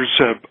 30 years,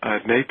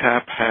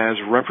 NAATP has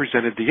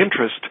represented the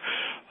interest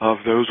of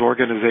those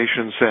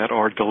organizations that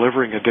are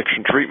delivering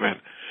addiction treatment.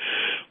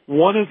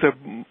 One of the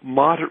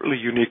moderately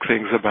unique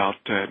things about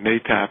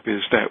NAATP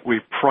is that we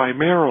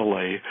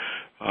primarily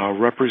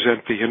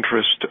represent the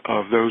interest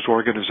of those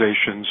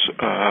organizations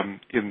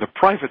in the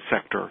private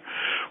sector,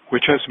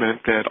 which has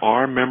meant that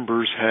our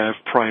members have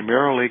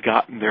primarily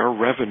gotten their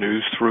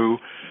revenues through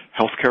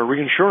healthcare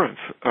reinsurance,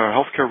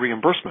 healthcare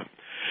reimbursement.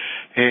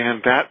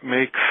 And that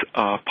makes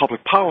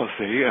public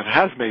policy, and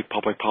has made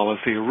public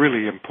policy, a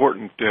really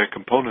important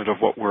component of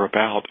what we're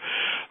about.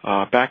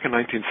 Back in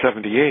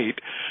 1978,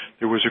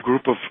 there was a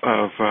group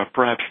of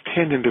perhaps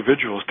 10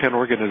 individuals, 10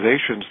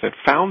 organizations that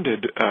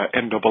founded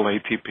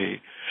NAATP.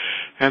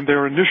 And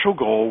their initial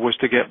goal was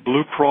to get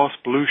Blue Cross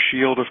Blue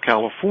Shield of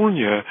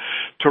California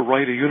to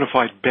write a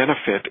unified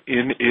benefit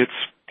in its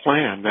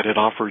plan that it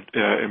offered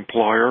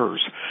employers.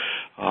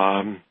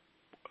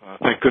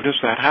 Thank goodness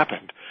that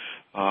happened.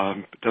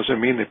 Doesn't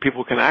mean that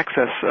people can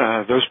access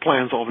those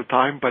plans all the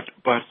time, but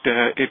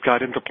it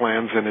got into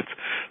plans, and it's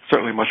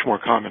certainly much more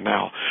common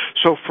now.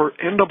 So for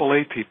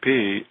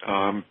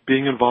NAATP,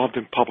 being involved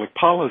in public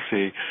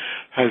policy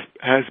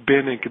has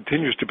been and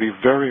continues to be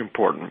very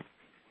important.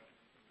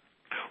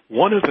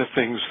 One of the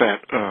things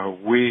that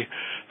we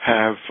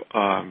have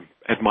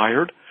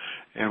admired,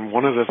 and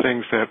one of the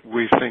things that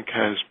we think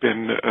has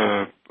been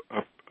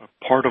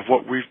a part of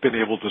what we've been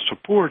able to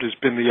support has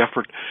been the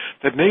effort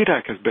that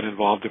NAADAC has been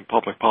involved in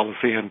public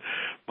policy, and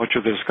much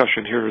of the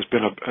discussion here has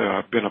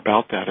been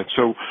about that. And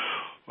so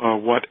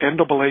what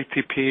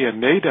NAATP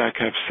and NAADAC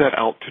have set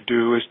out to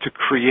do is to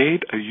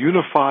create a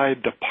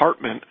unified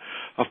department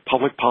of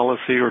public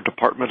policy or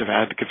Department of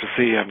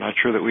Advocacy. I'm not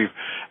sure that we've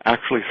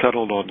actually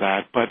settled on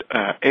that, but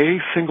a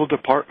single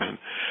department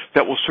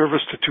that will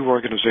service the two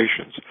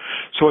organizations.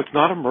 So it's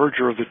not a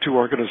merger of the two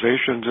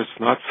organizations. It's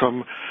not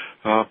some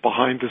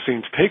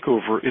behind-the-scenes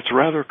takeover. It's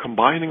rather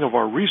combining of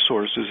our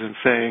resources and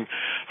saying,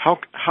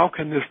 how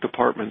can this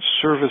department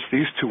service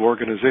these two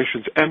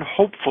organizations, and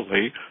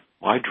hopefully,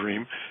 my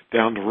dream,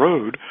 down the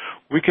road,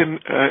 we can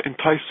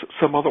entice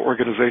some other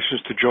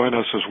organizations to join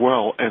us as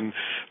well, and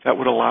that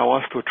would allow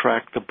us to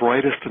attract the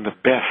brightest and the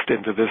best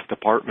into this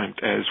department,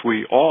 as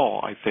we all,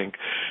 I think,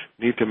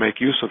 need to make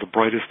use of the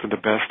brightest and the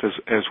best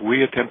as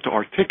we attempt to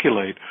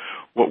articulate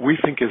what we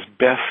think is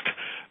best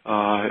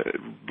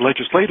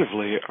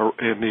legislatively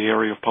in the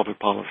area of public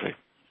policy.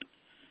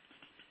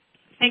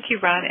 Thank you,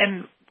 Ron.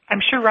 And I'm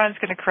sure Ron's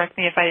going to correct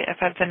me if I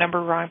have the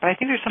number wrong, but I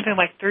think there's something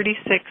like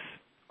 36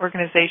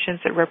 organizations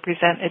that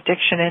represent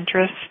addiction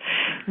interests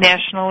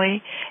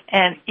nationally,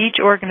 and each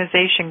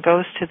organization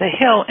goes to the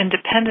Hill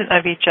independent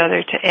of each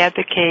other to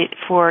advocate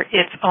for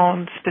its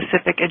own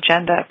specific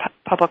agenda,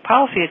 public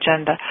policy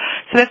agenda.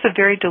 So that's a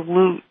very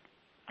dilute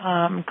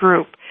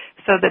group.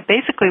 So that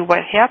basically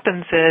what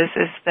happens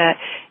is that,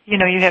 you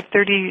know, you have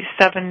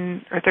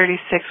 37 or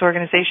 36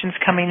 organizations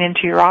coming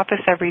into your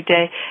office every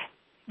day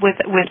with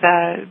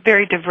a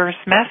very diverse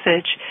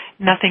message.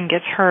 Nothing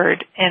gets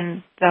heard.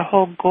 And the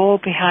whole goal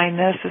behind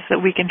this is that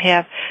we can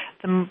have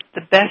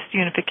the best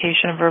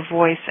unification of our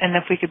voice. And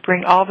if we could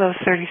bring all those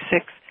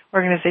 36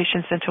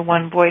 organizations into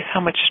one voice,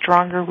 how much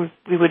stronger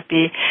we would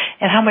be,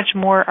 and how much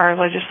more our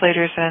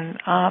legislators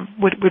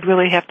would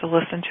really have to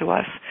listen to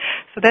us.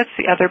 So that's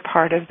the other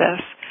part of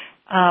this.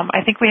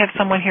 I think we have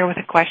someone here with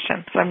a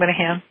question, so I'm going to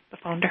hand the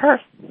phone to her.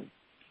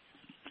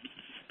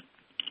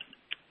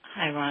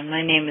 Hi, Ron.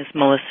 My name is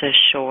Melissa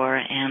Shore,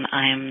 and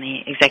I am the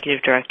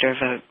executive director of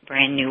a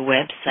brand new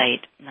website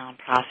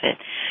nonprofit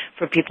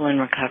for people in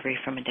recovery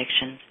from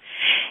addictions.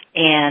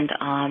 And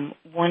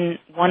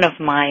one of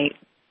my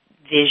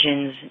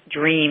visions,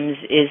 dreams,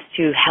 is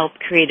to help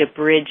create a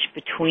bridge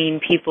between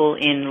people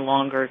in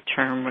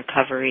longer-term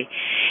recovery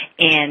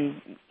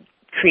and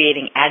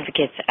creating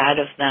advocates out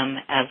of them,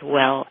 as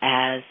well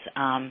as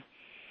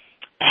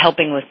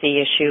helping with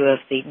the issue of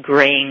the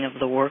graying of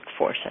the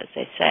workforce, as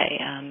they say,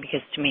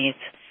 because to me it's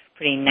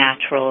pretty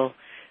natural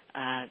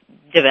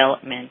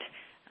development,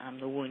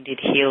 the wounded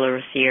healer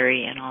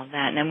theory and all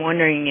that. And I'm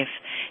wondering if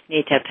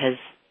NAATP has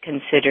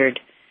considered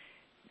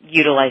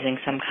utilizing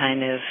some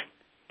kind of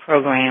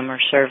program or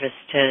service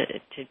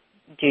to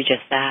do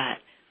just that.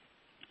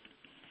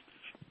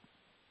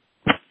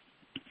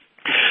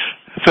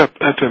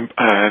 That's an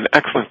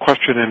excellent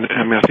question, and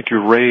I mean, I think you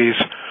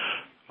raise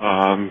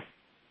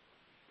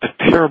a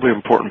terribly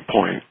important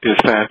point, is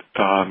that,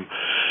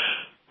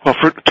 well,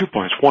 for 2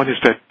 points. One is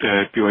that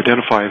you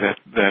identify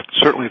that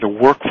certainly the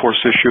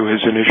workforce issue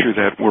is an issue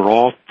that we're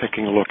all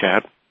taking a look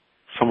at,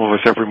 some of us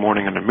every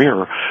morning in the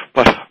mirror.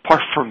 But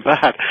apart from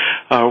that,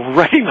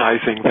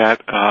 recognizing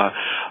that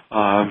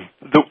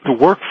the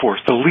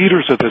workforce, the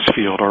leaders of this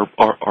field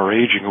are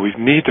aging, and we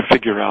need to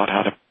figure out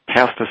how to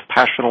pass this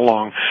passion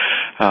along,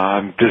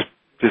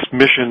 this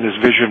mission, this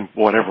vision,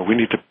 whatever. We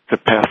need to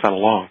pass that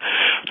along.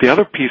 The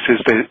other piece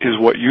is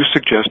what you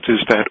suggest,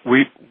 is that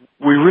we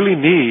really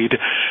need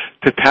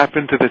to tap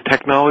into the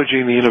technology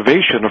and the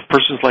innovation of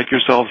persons like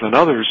yourselves and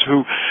others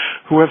who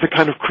have the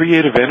kind of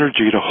creative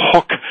energy to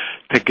hook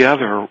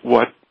together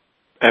what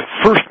at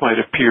first might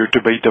appear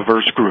to be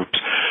diverse groups,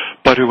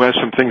 but who has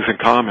some things in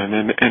common,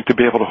 and to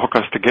be able to hook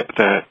us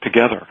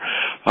together.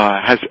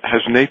 Has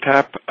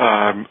NAATP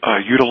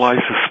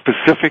utilized a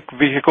specific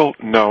vehicle?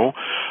 No.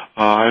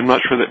 I'm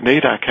not sure that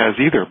NAADAC has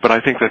either, but I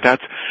think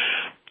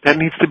that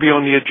needs to be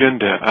on the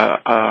agenda.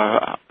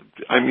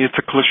 I mean, it's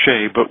a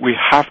cliche, but we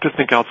have to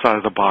think outside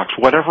of the box.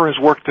 Whatever has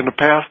worked in the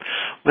past,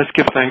 let's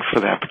give thanks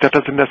for that. But that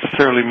doesn't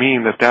necessarily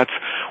mean that that's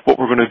what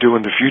we're going to do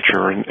in the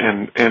future.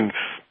 And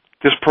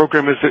this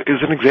program is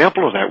an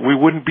example of that. We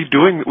wouldn't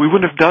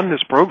have done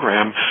this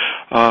program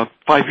 5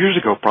 years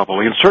ago,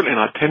 probably, and certainly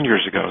not 10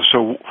 years ago.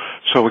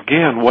 So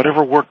again,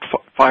 whatever worked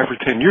 5 or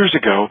 10 years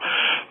ago,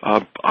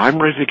 I'm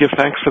ready to give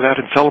thanks for that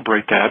and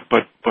celebrate that.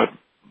 But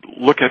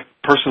look at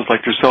persons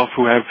like yourself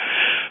who have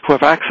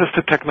access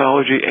to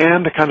technology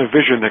and the kind of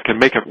vision that can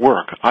make it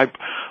work. I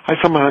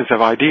sometimes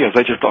have ideas,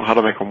 I just don't know how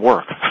to make them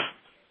work.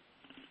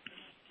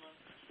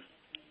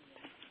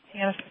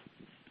 Yes.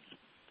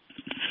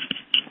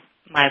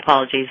 My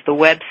apologies. The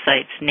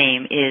website's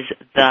name is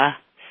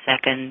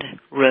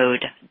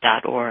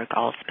thesecondroad.org,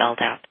 all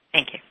spelled out.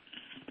 Thank you.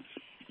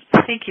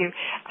 Thank you.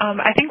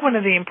 I think one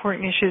of the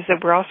important issues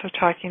that we're also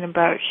talking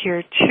about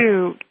here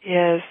too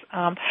is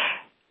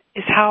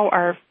how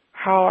our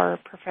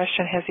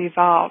profession has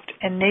evolved,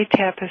 and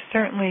NAATP has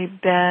certainly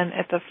been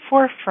at the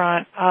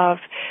forefront of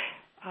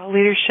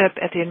leadership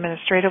at the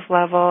administrative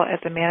level,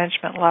 at the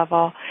management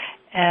level,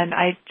 and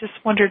I just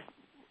wondered,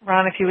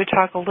 Ron, if you would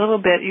talk a little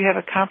bit. You have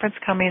a conference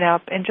coming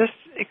up, and just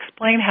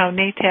explain how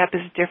NAATP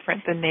is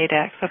different than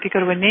NAADAC. So if you go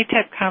to a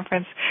NAATP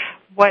conference,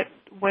 what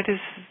do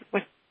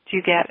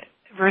you get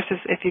versus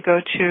if you go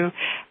to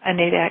a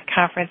NAADAC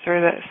conference or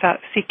the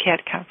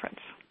CCAD conference?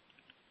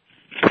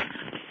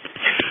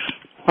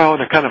 Well,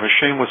 in a kind of a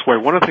shameless way,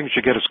 one of the things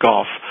you get is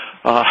golf.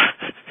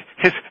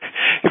 If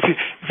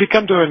you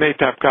come to a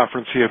NAATP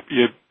conference,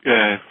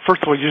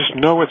 first of all, you just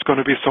know it's going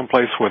to be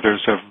someplace where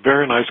there's a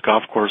very nice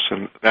golf course,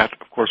 and that,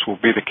 of course, will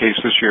be the case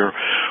this year.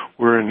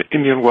 We're in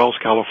Indian Wells,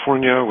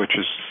 California, which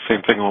is the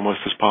same thing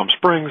almost as Palm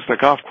Springs. The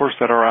golf course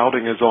that our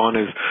outing is on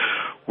is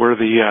where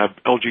the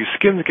LG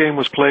Skins game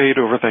was played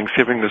over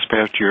Thanksgiving this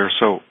past year,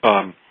 so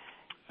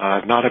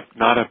not a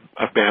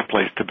bad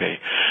place to be.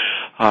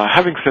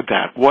 Having said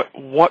that, what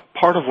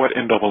part of what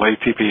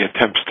NAATP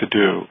attempts to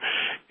do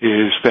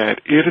is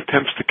that it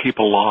attempts to keep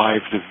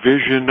alive the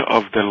vision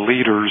of the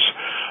leaders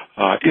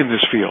in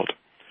this field.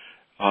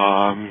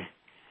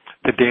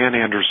 The Dan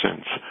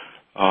Andersons,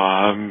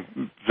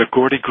 the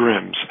Gordy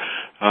Grimms,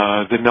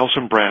 the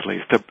Nelson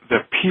Bradleys,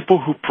 the people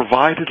who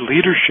provided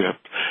leadership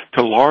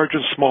to large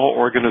and small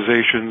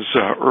organizations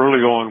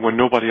early on when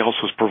nobody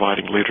else was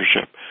providing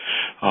leadership.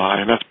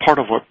 And that's part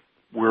of what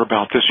we're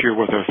about this year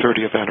with our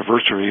 30th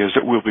anniversary, is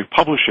that we'll be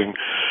publishing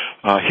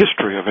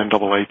history of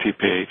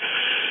NAATP,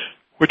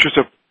 which is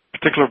a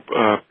particular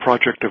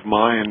project of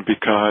mine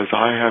because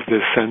I have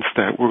this sense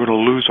that we're going to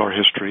lose our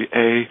history.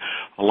 A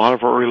lot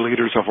of our early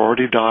leaders have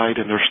already died,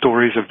 and their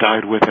stories have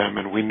died with them,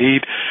 and we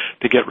need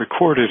to get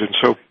recorded. And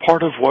so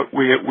part of what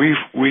we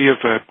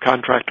have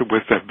contracted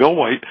with Bill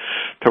White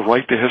to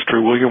write the history,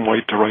 William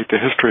White to write the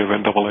history of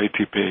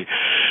NAATP.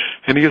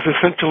 And he has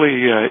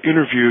essentially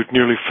interviewed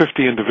nearly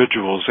 50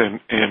 individuals,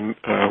 and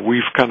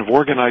we've kind of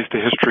organized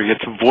the history.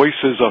 It's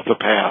voices of the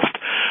past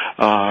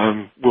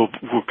will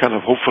kind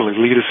of hopefully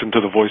lead us into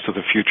the voice of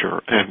the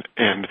future. And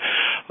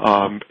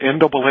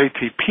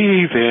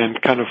NAATP then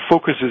kind of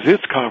focuses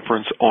its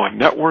conference on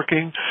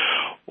networking,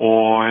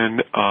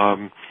 on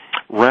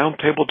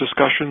roundtable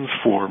discussions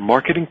for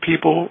marketing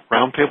people,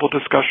 roundtable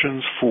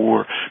discussions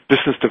for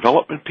business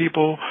development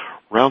people,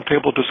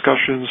 roundtable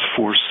discussions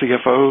for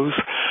CFOs,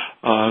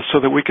 so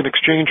that we can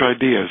exchange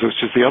ideas.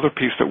 Which is the other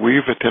piece that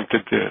we've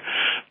attempted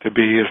to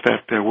be, is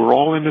that we're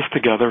all in this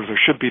together. There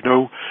should be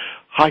no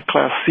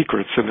high-class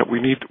secrets, and that we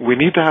need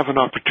to have an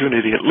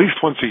opportunity at least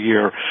once a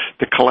year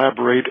to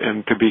collaborate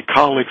and to be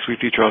colleagues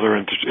with each other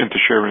and to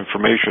share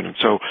information. And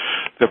so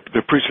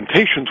the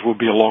presentations will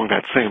be along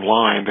that same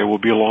line. They will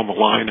be along the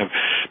line of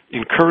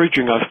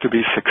encouraging us to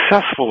be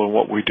successful in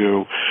what we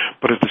do,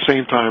 but at the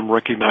same time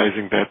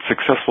recognizing that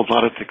successful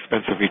not at the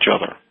expense of each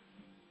other.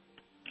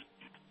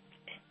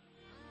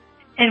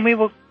 And we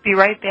will be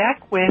right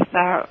back with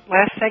our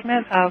last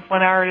segment of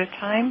 1 Hour at a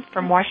Time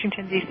from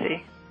Washington,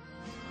 D.C.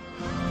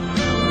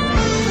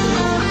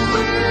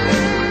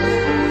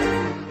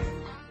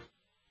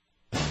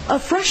 A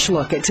fresh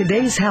look at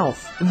today's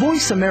health.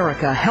 Voice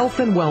America Health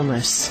and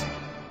Wellness.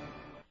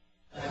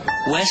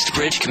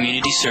 Westbridge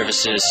Community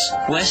Services.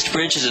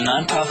 Westbridge is a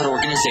nonprofit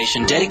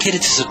organization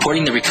dedicated to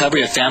supporting the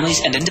recovery of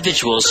families and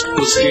individuals who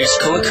experience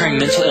co-occurring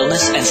mental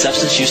illness and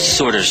substance use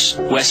disorders.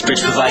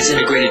 Westbridge provides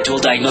integrated dual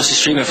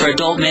diagnosis treatment for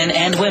adult men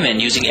and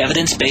women using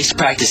evidence-based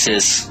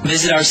practices.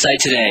 Visit our site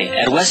today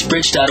at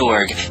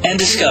westbridge.org and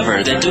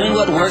discover that doing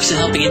what works in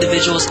helping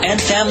individuals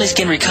and families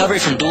gain recovery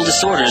from dual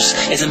disorders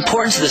is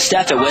important to the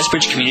staff at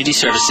Westbridge Community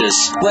Services.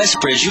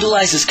 Westbridge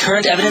utilizes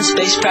current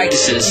evidence-based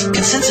practices,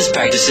 consensus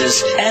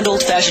practices, and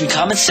old-fashioned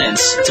common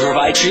sense to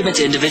provide treatment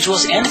to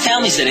individuals and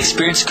families that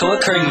experience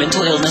co-occurring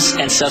mental illness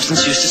and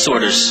substance use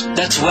disorders.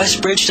 That's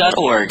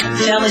westbridge.org,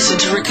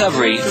 family-centered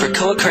recovery for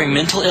co-occurring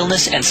mental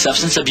illness and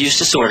substance abuse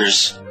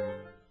disorders.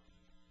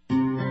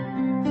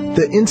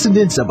 The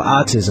incidence of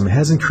autism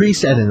has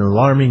increased at an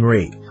alarming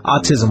rate.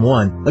 Autism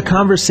One, a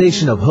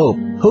conversation of hope,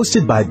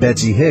 hosted by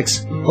Betsy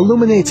Hicks,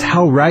 illuminates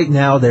how right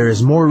now there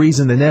is more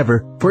reason than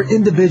ever for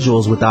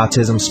individuals with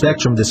autism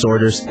spectrum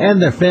disorders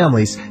and their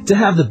families to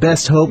have the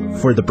best hope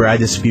for the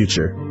brightest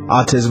future.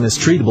 Autism is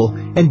treatable,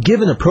 and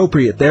given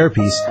appropriate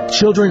therapies,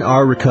 children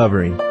are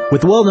recovering.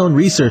 With well-known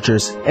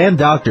researchers and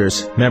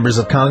doctors, members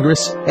of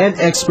Congress, and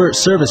expert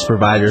service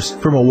providers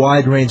from a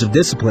wide range of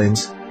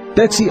disciplines,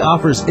 Betsy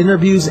offers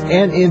interviews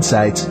and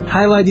insights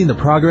highlighting the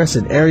progress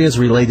in areas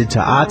related to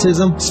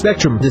autism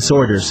spectrum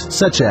disorders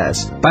such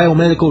as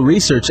biomedical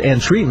research and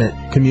treatment,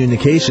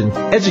 communication,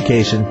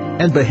 education,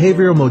 and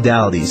behavioral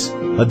modalities,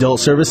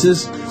 adult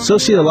services,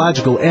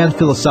 sociological and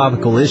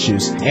philosophical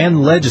issues,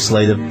 and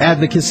legislative,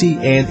 advocacy,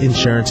 and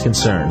insurance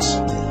concerns.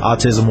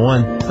 Autism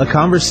One, a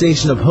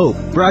conversation of hope,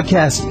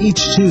 broadcast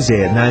each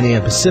Tuesday at 9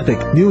 a.m. Pacific,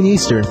 noon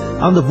Eastern,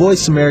 on the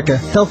Voice America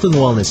Health and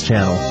Wellness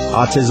channel.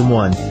 Autism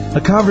One,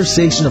 a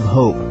conversation of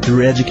hope.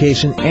 Through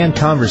education and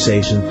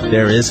conversation,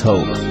 there is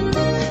hope.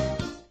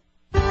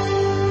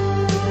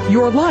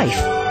 Your life,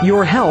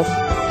 your health,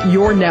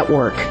 your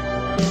network.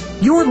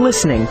 You're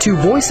listening to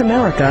Voice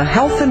America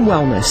Health and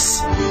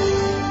Wellness.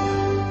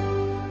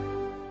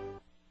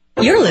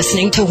 You're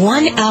listening to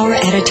 1 Hour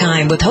at a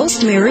Time with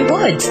host Mary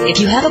Woods.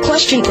 If you have a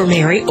question for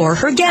Mary or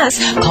her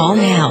guest, call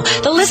now.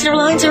 The listener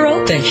lines are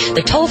open.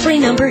 The toll-free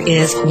number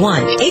is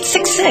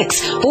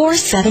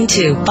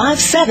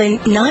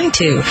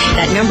 1-866-472-5792.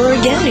 That number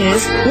again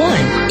is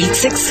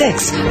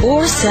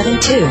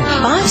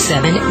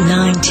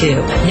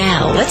 1-866-472-5792.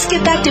 Now, let's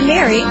get back to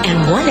Mary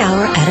and 1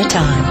 Hour at a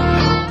Time.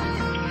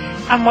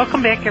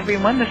 Welcome back,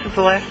 everyone. This is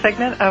the last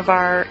segment of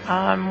our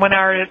 1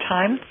 Hour at a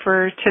Time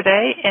for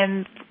today.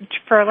 And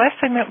for our last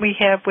segment, we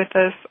have with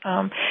us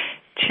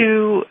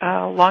two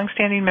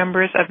longstanding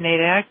members of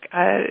NAADAC,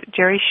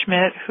 Jerry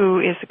Schmidt, who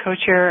is the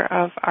co-chair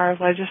of our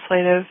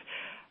Legislative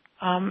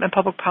and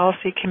Public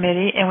Policy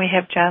Committee, and we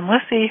have John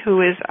Lissy,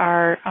 who is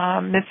our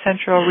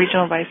Mid-Central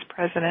Regional Vice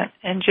President.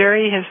 And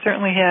Jerry has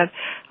certainly had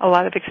a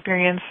lot of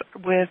experience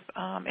with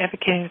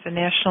advocating at the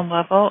national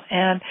level,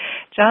 and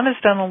John has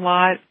done a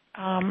lot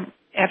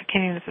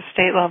advocating at the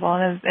state level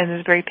and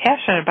is very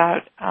passionate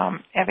about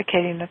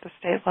advocating at the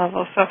state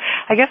level. So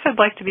I guess I'd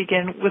like to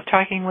begin with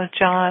talking with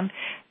John,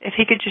 if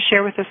he could just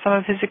share with us some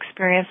of his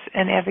experience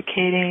in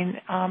advocating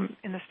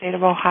in the state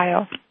of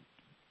Ohio.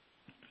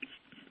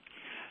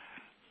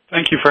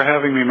 Thank you for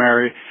having me,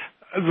 Mary.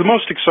 The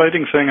most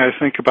exciting thing I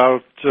think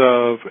about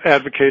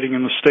advocating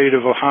in the state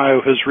of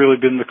Ohio has really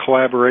been the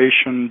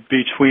collaboration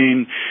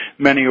between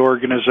many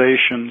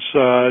organizations.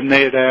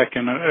 NAADAC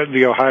and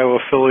the Ohio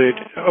affiliate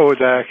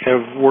OADAC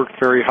have worked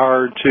very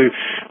hard to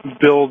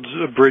build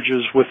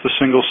bridges with the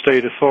single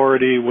state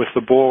authority, with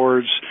the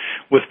boards,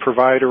 with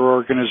provider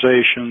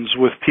organizations,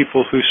 with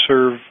people who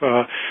serve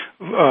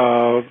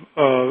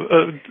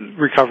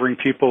recovering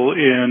people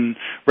in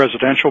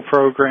residential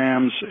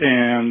programs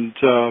and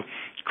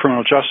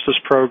criminal justice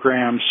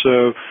programs.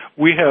 So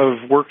we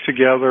have worked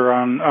together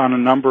on a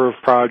number of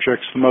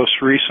projects, the most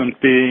recent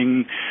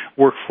being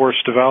workforce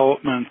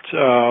development,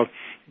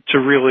 to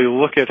really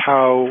look at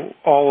how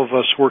all of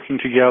us working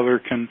together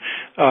can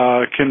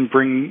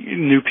bring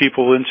new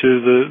people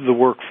into the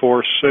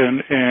workforce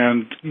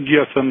and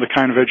get them the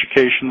kind of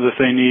education that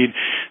they need,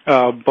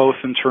 both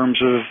in terms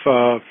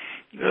of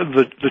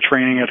the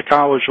training at a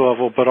college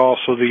level, but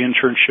also the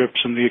internships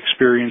and the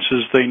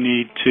experiences they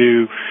need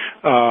to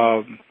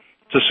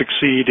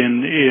succeed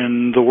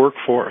in the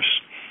workforce.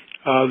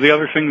 The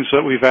other things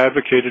that we've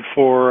advocated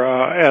for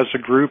as a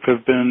group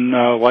have been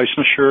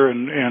licensure,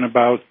 and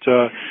about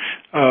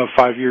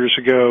 5 years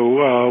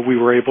ago we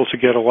were able to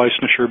get a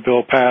licensure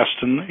bill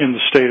passed in the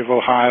state of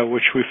Ohio,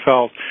 which we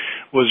felt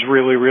was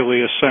really,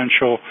 really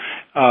essential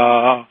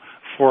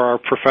for our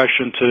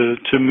profession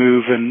to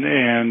move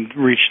and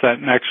reach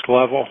that next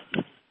level.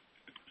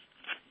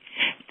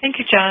 Thank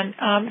you, John.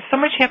 So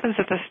much happens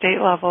at the state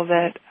level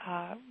that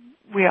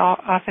we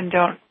often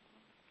don't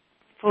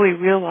fully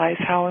realize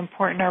how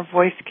important our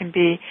voice can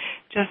be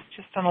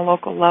just on a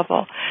local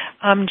level.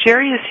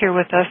 Jerry is here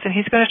with us, and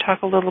he's going to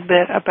talk a little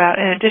bit about,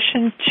 in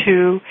addition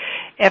to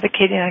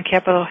advocating on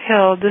Capitol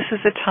Hill, this is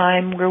a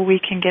time where we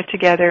can get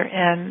together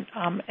and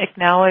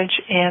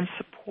acknowledge and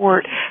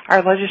support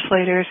our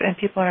legislators and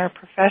people in our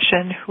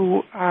profession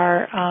who've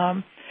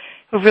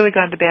really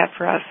gone to bat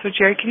for us. So,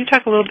 Jerry, can you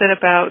talk a little bit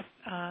about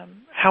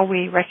how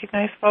we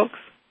recognize folks?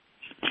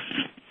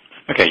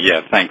 Okay,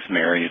 yeah, thanks,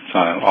 Mary. It's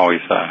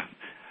always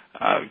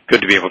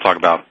good to be able to talk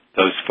about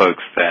those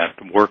folks that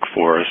work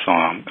for us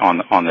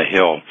on the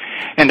Hill.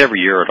 And every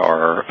year at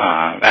our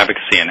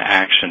Advocacy and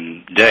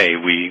Action Day,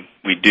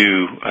 we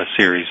do a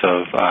series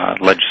of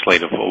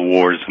legislative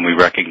awards, and we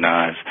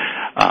recognize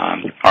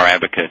our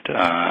advocate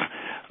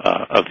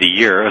of the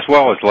year, as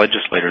well as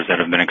legislators that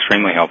have been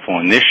extremely helpful.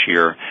 And this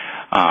year,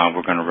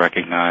 we're going to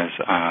recognize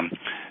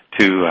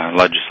two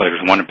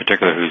legislators, one in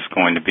particular who's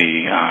going to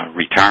be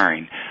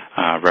retiring,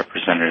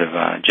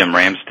 Representative Jim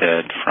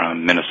Ramstad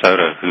from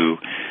Minnesota, who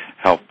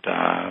helped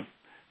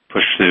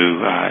push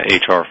through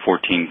H.R.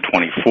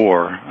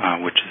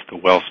 1424, which is the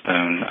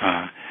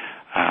Wellstone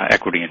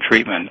Equity and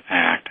Treatment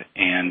Act,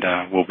 and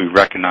we'll be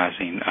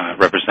recognizing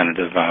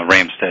Representative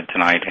Ramstad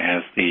tonight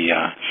as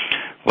the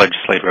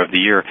Legislator of the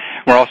Year.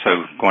 We're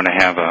also going to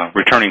have a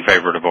returning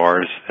favorite of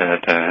ours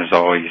that has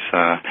always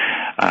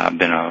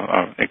been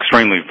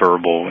extremely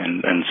verbal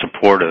and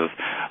supportive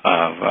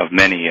of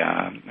many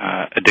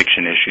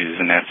addiction issues,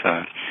 and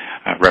that's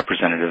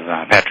Representative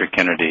Patrick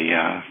Kennedy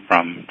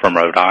from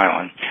Rhode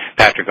Island.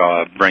 Patrick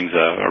brings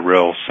a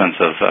real sense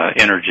of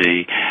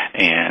energy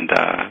and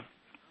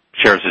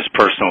shares his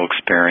personal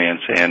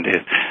experience, and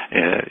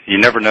you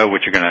never know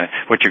what you're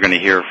going to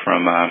hear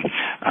from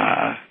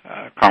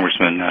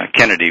Congressman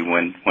Kennedy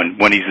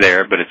when he's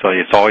there. But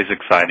it's always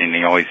exciting.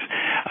 He always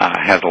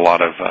has a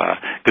lot of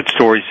good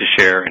stories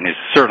to share, and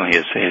certainly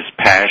his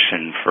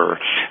passion for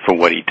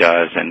what he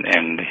does,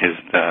 and his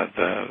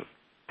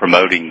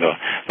promoting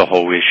the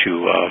whole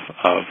issue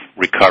of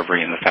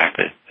recovery and the fact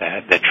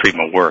that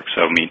treatment works.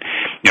 So I mean,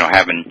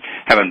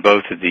 having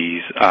both of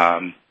these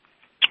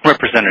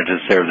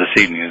representatives there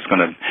this evening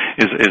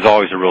is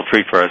always a real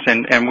treat for us,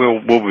 and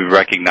we'll be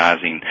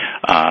recognizing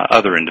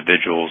other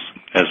individuals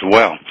as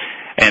well.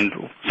 And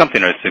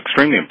something that's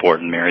extremely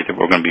important, Mary, that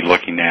we're going to be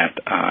looking at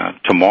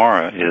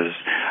tomorrow is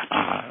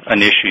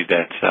an issue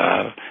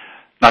that's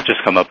not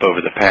just come up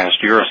over the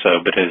past year or so,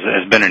 but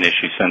has been an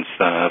issue since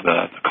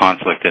the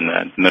conflict in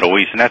the Middle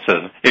East, and that's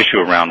an issue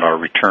around our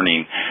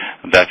returning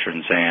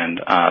veterans and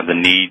the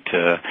need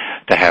to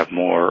have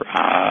more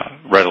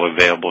readily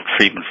available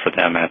treatment for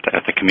them at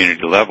the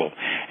community level.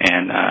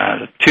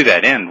 And to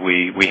that end,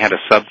 we had a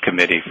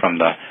subcommittee from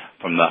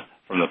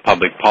the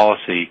Public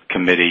Policy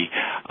Committee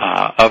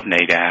of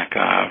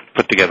NAADAC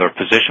put together a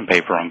position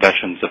paper on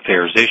Veterans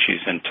Affairs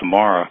issues, and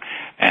tomorrow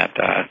at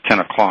 10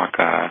 o'clock,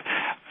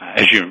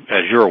 as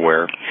you're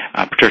aware,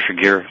 Patricia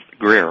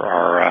Greer,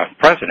 our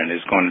president,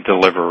 is going to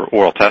deliver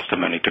oral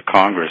testimony to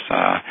Congress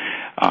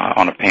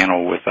on a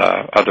panel with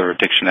other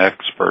addiction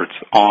experts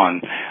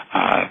on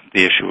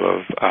the issue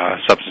of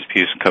substance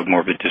abuse and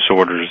comorbid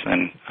disorders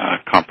and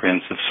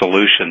comprehensive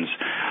solutions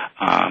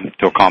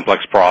to a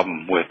complex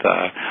problem with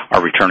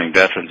our returning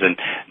veterans. And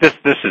this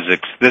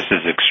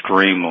is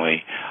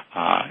extremely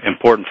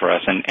important for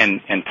us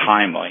and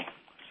timely.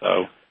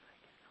 So.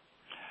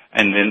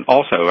 And then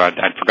also,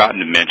 I'd forgotten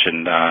to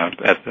mention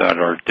at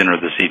our dinner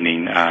this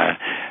evening,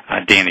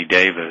 Danny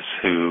Davis,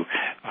 who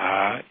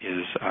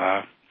is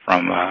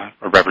from a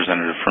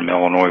representative from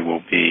Illinois,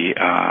 will be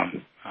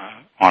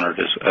honored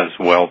as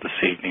well this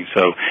evening.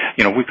 So,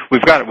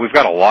 we've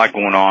got a lot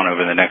going on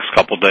over the next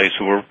couple of days.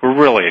 So we're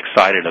really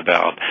excited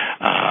about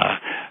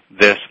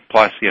this.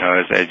 Plus,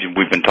 as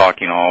we've been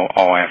talking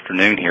all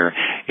afternoon here,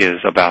 is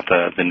about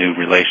the new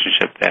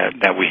relationship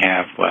that we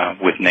have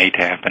with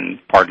NAATP and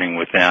partnering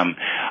with them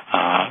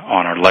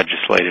on our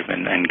legislative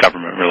and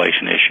government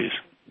relation issues.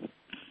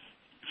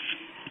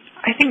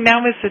 I think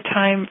now is the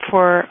time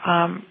for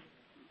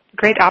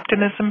great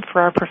optimism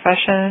for our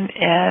profession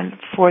and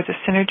for the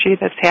synergy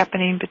that's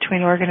happening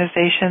between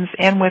organizations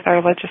and with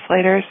our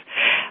legislators.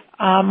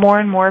 More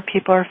and more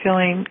people are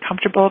feeling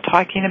comfortable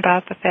talking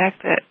about the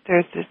fact that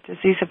there's this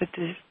disease of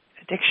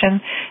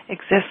addiction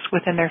exists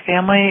within their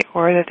family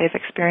or that they've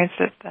experienced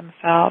it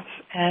themselves.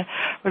 And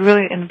I would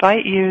really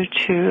invite you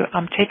to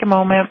take a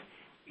moment,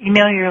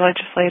 email your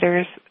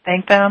legislators,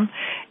 thank them,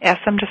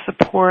 ask them to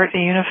support a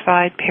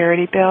unified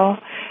parity bill,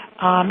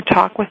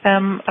 talk with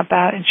them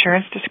about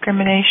insurance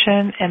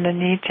discrimination and the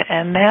need to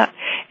end that,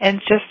 and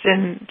just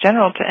in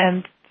general to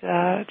end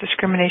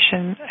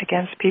discrimination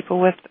against people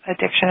with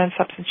addiction and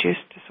substance use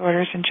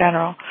disorders in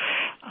general.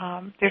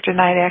 They're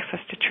denied access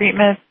to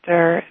treatment.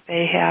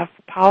 They have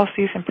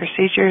policies and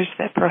procedures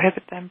that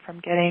prohibit them from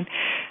getting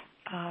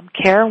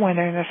care when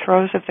they're in the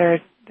throes of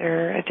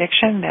their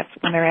addiction. That's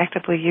when they're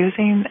actively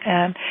using.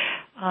 And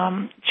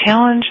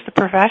challenge the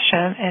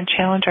profession and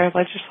challenge our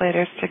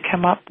legislators to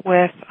come up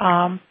with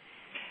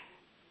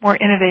more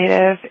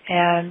innovative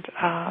and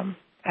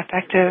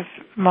effective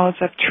modes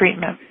of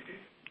treatment.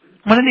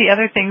 One of the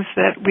other things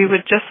that we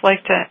would just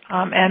like to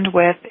end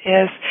with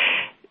is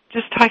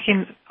just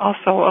talking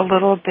also a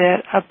little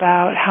bit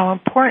about how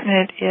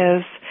important it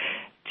is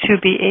to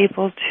be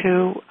able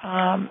to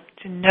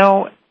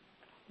know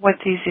what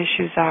these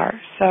issues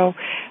are. So,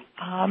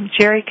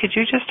 Jerry, could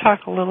you just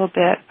talk a little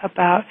bit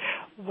about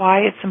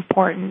why it's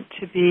important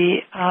to be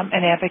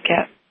an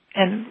advocate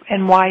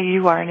and why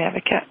you are an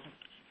advocate?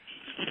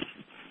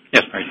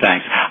 Yes, Mary,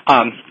 thanks.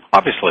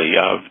 Obviously,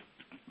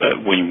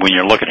 when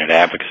you're looking at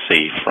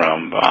advocacy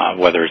from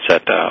whether it's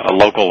at a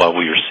local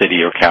level, your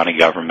city or county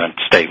government,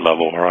 state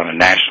level, or on a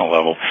national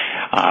level,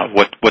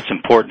 what's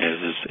important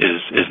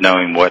is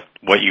knowing what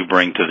you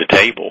bring to the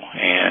table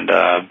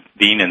and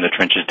being in the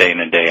trenches day in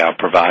and day out,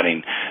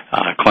 providing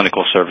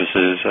clinical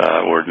services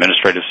or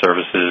administrative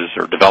services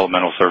or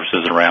developmental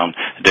services around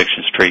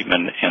addictions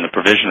treatment and the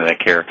provision of that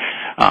care.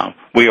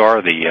 We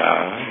are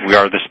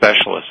the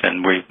specialists,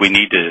 and we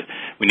need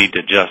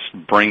to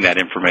just bring that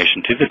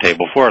information to the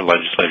table for our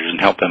legislators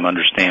and help them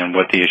understand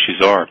what the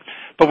issues are.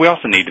 But we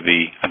also need to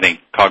be, I think,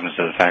 cognizant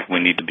of the fact we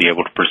need to be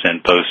able to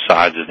present both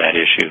sides of that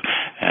issue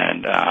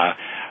and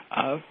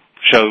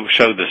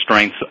show the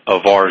strength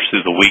of ours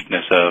through the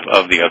weakness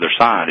of the other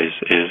side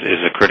is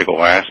a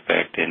critical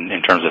aspect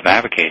in terms of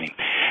advocating.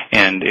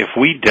 And if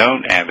we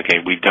don't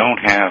advocate, we don't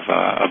have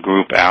a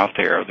group out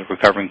there, the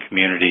recovering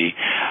community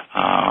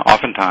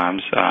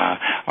oftentimes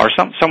are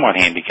somewhat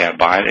handicapped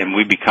by it, and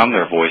we become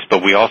their voice.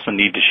 But we also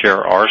need to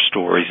share our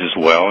stories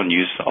as well and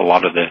use a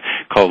lot of the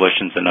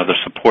coalitions and other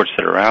supports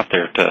that are out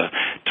there to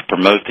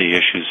promote the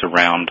issues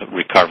around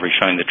recovery,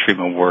 showing the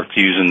treatment work,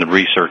 using the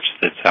research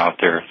that's out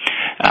there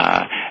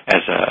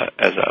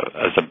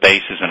as a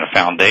basis and a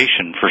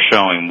foundation for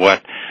showing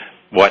what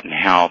and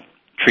how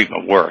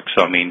treatment works.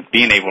 So, I mean,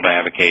 being able to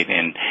advocate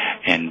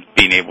and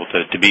being able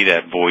to be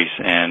that voice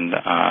and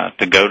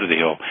to go to the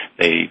Hill,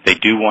 they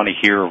do want to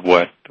hear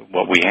what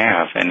we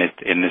have, and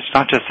it's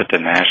not just at the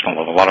national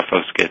level. A lot of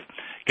folks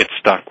get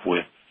stuck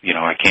with,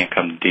 I can't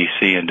come to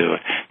D.C. and do it,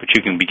 but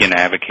you can begin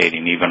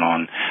advocating even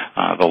on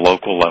the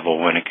local level,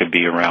 when it could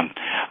be around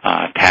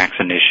tax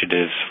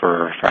initiatives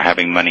for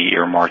having money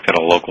earmarked at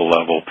a local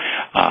level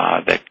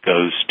that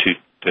goes to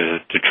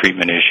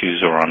treatment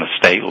issues, or on a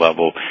state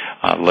level,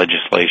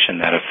 legislation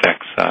that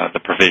affects the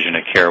provision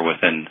of care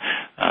within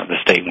the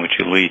state in which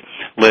you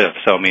live.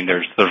 So, I mean,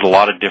 there's a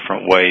lot of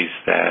different ways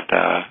that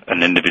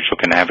an individual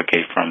can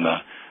advocate from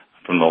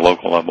the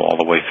local level all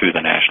the way through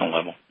the national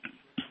level.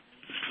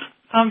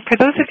 For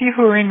those of you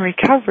who are in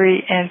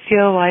recovery and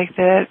feel like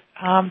that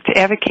to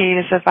advocate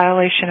is a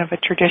violation of a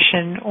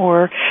tradition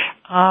or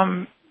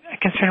a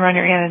concern around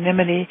your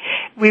anonymity,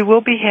 we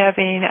will be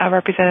having a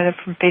representative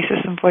from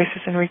Faces and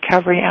Voices in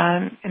Recovery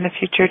on in the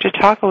future to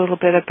talk a little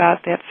bit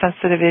about that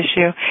sensitive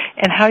issue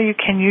and how you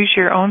can use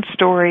your own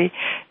story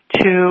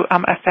to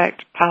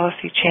affect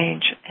policy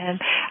change.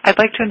 And I'd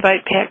like to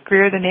invite Pat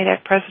Greer, the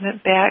NAADAC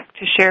president, back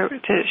to share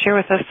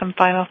with us some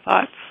final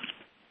thoughts.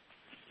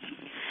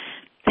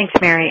 Thanks,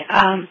 Mary.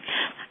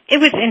 It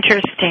was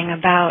interesting.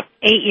 About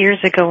 8 years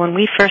ago, when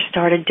we first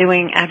started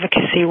doing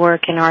advocacy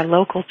work in our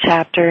local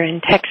chapter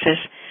in Texas,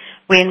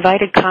 we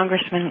invited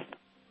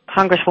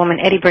Congresswoman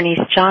Eddie Bernice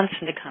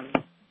Johnson to come.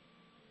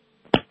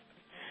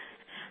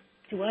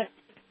 To what?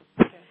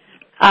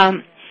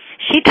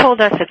 She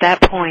told us at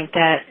that point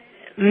that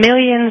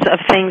millions of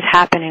things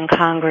happen in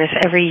Congress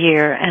every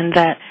year, and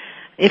that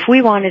if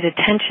we wanted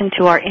attention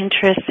to our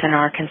interests and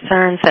our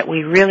concerns, that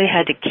we really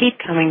had to keep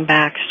coming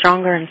back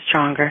stronger and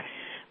stronger,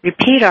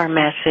 repeat our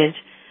message,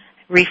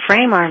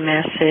 reframe our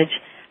message,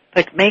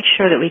 but make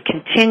sure that we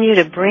continue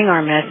to bring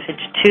our message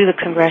to the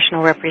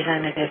congressional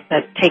representatives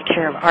that take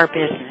care of our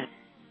business.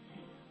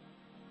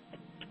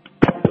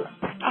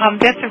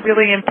 That's a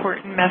really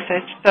important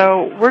message.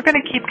 So we're going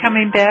to keep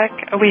coming back.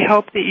 We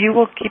hope that you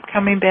will keep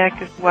coming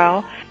back as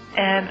well.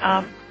 And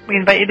we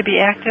invite you to be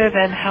active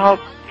and help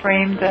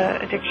frame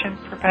the addiction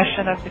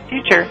profession of the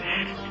future.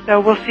 So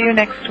we'll see you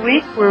next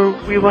week, where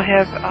we will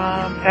have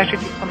Dr.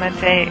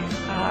 DiClemente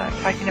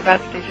talking about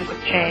stages of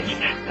change.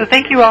 So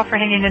thank you all for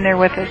hanging in there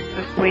with us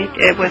this week.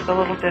 It was a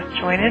little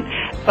disjointed,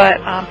 but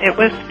it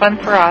was fun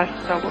for us,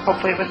 so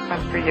hopefully it was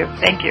fun for you.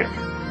 Thank you.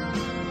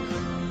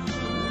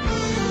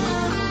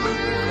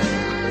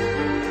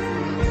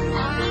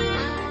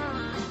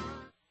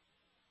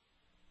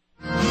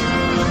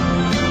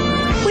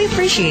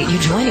 appreciate you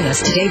joining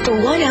us today for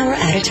 1 hour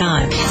at a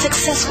time.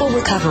 Successful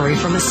recovery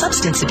from a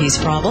substance abuse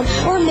problem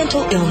or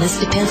mental illness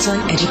depends on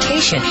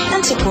education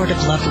and support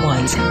of loved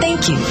ones.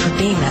 Thank you for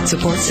being that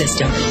support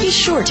system. Be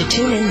sure to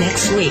tune in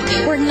next week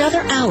for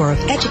another hour of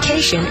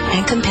education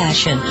and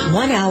compassion,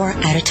 1 hour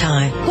at a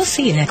time. We'll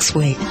see you next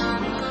week.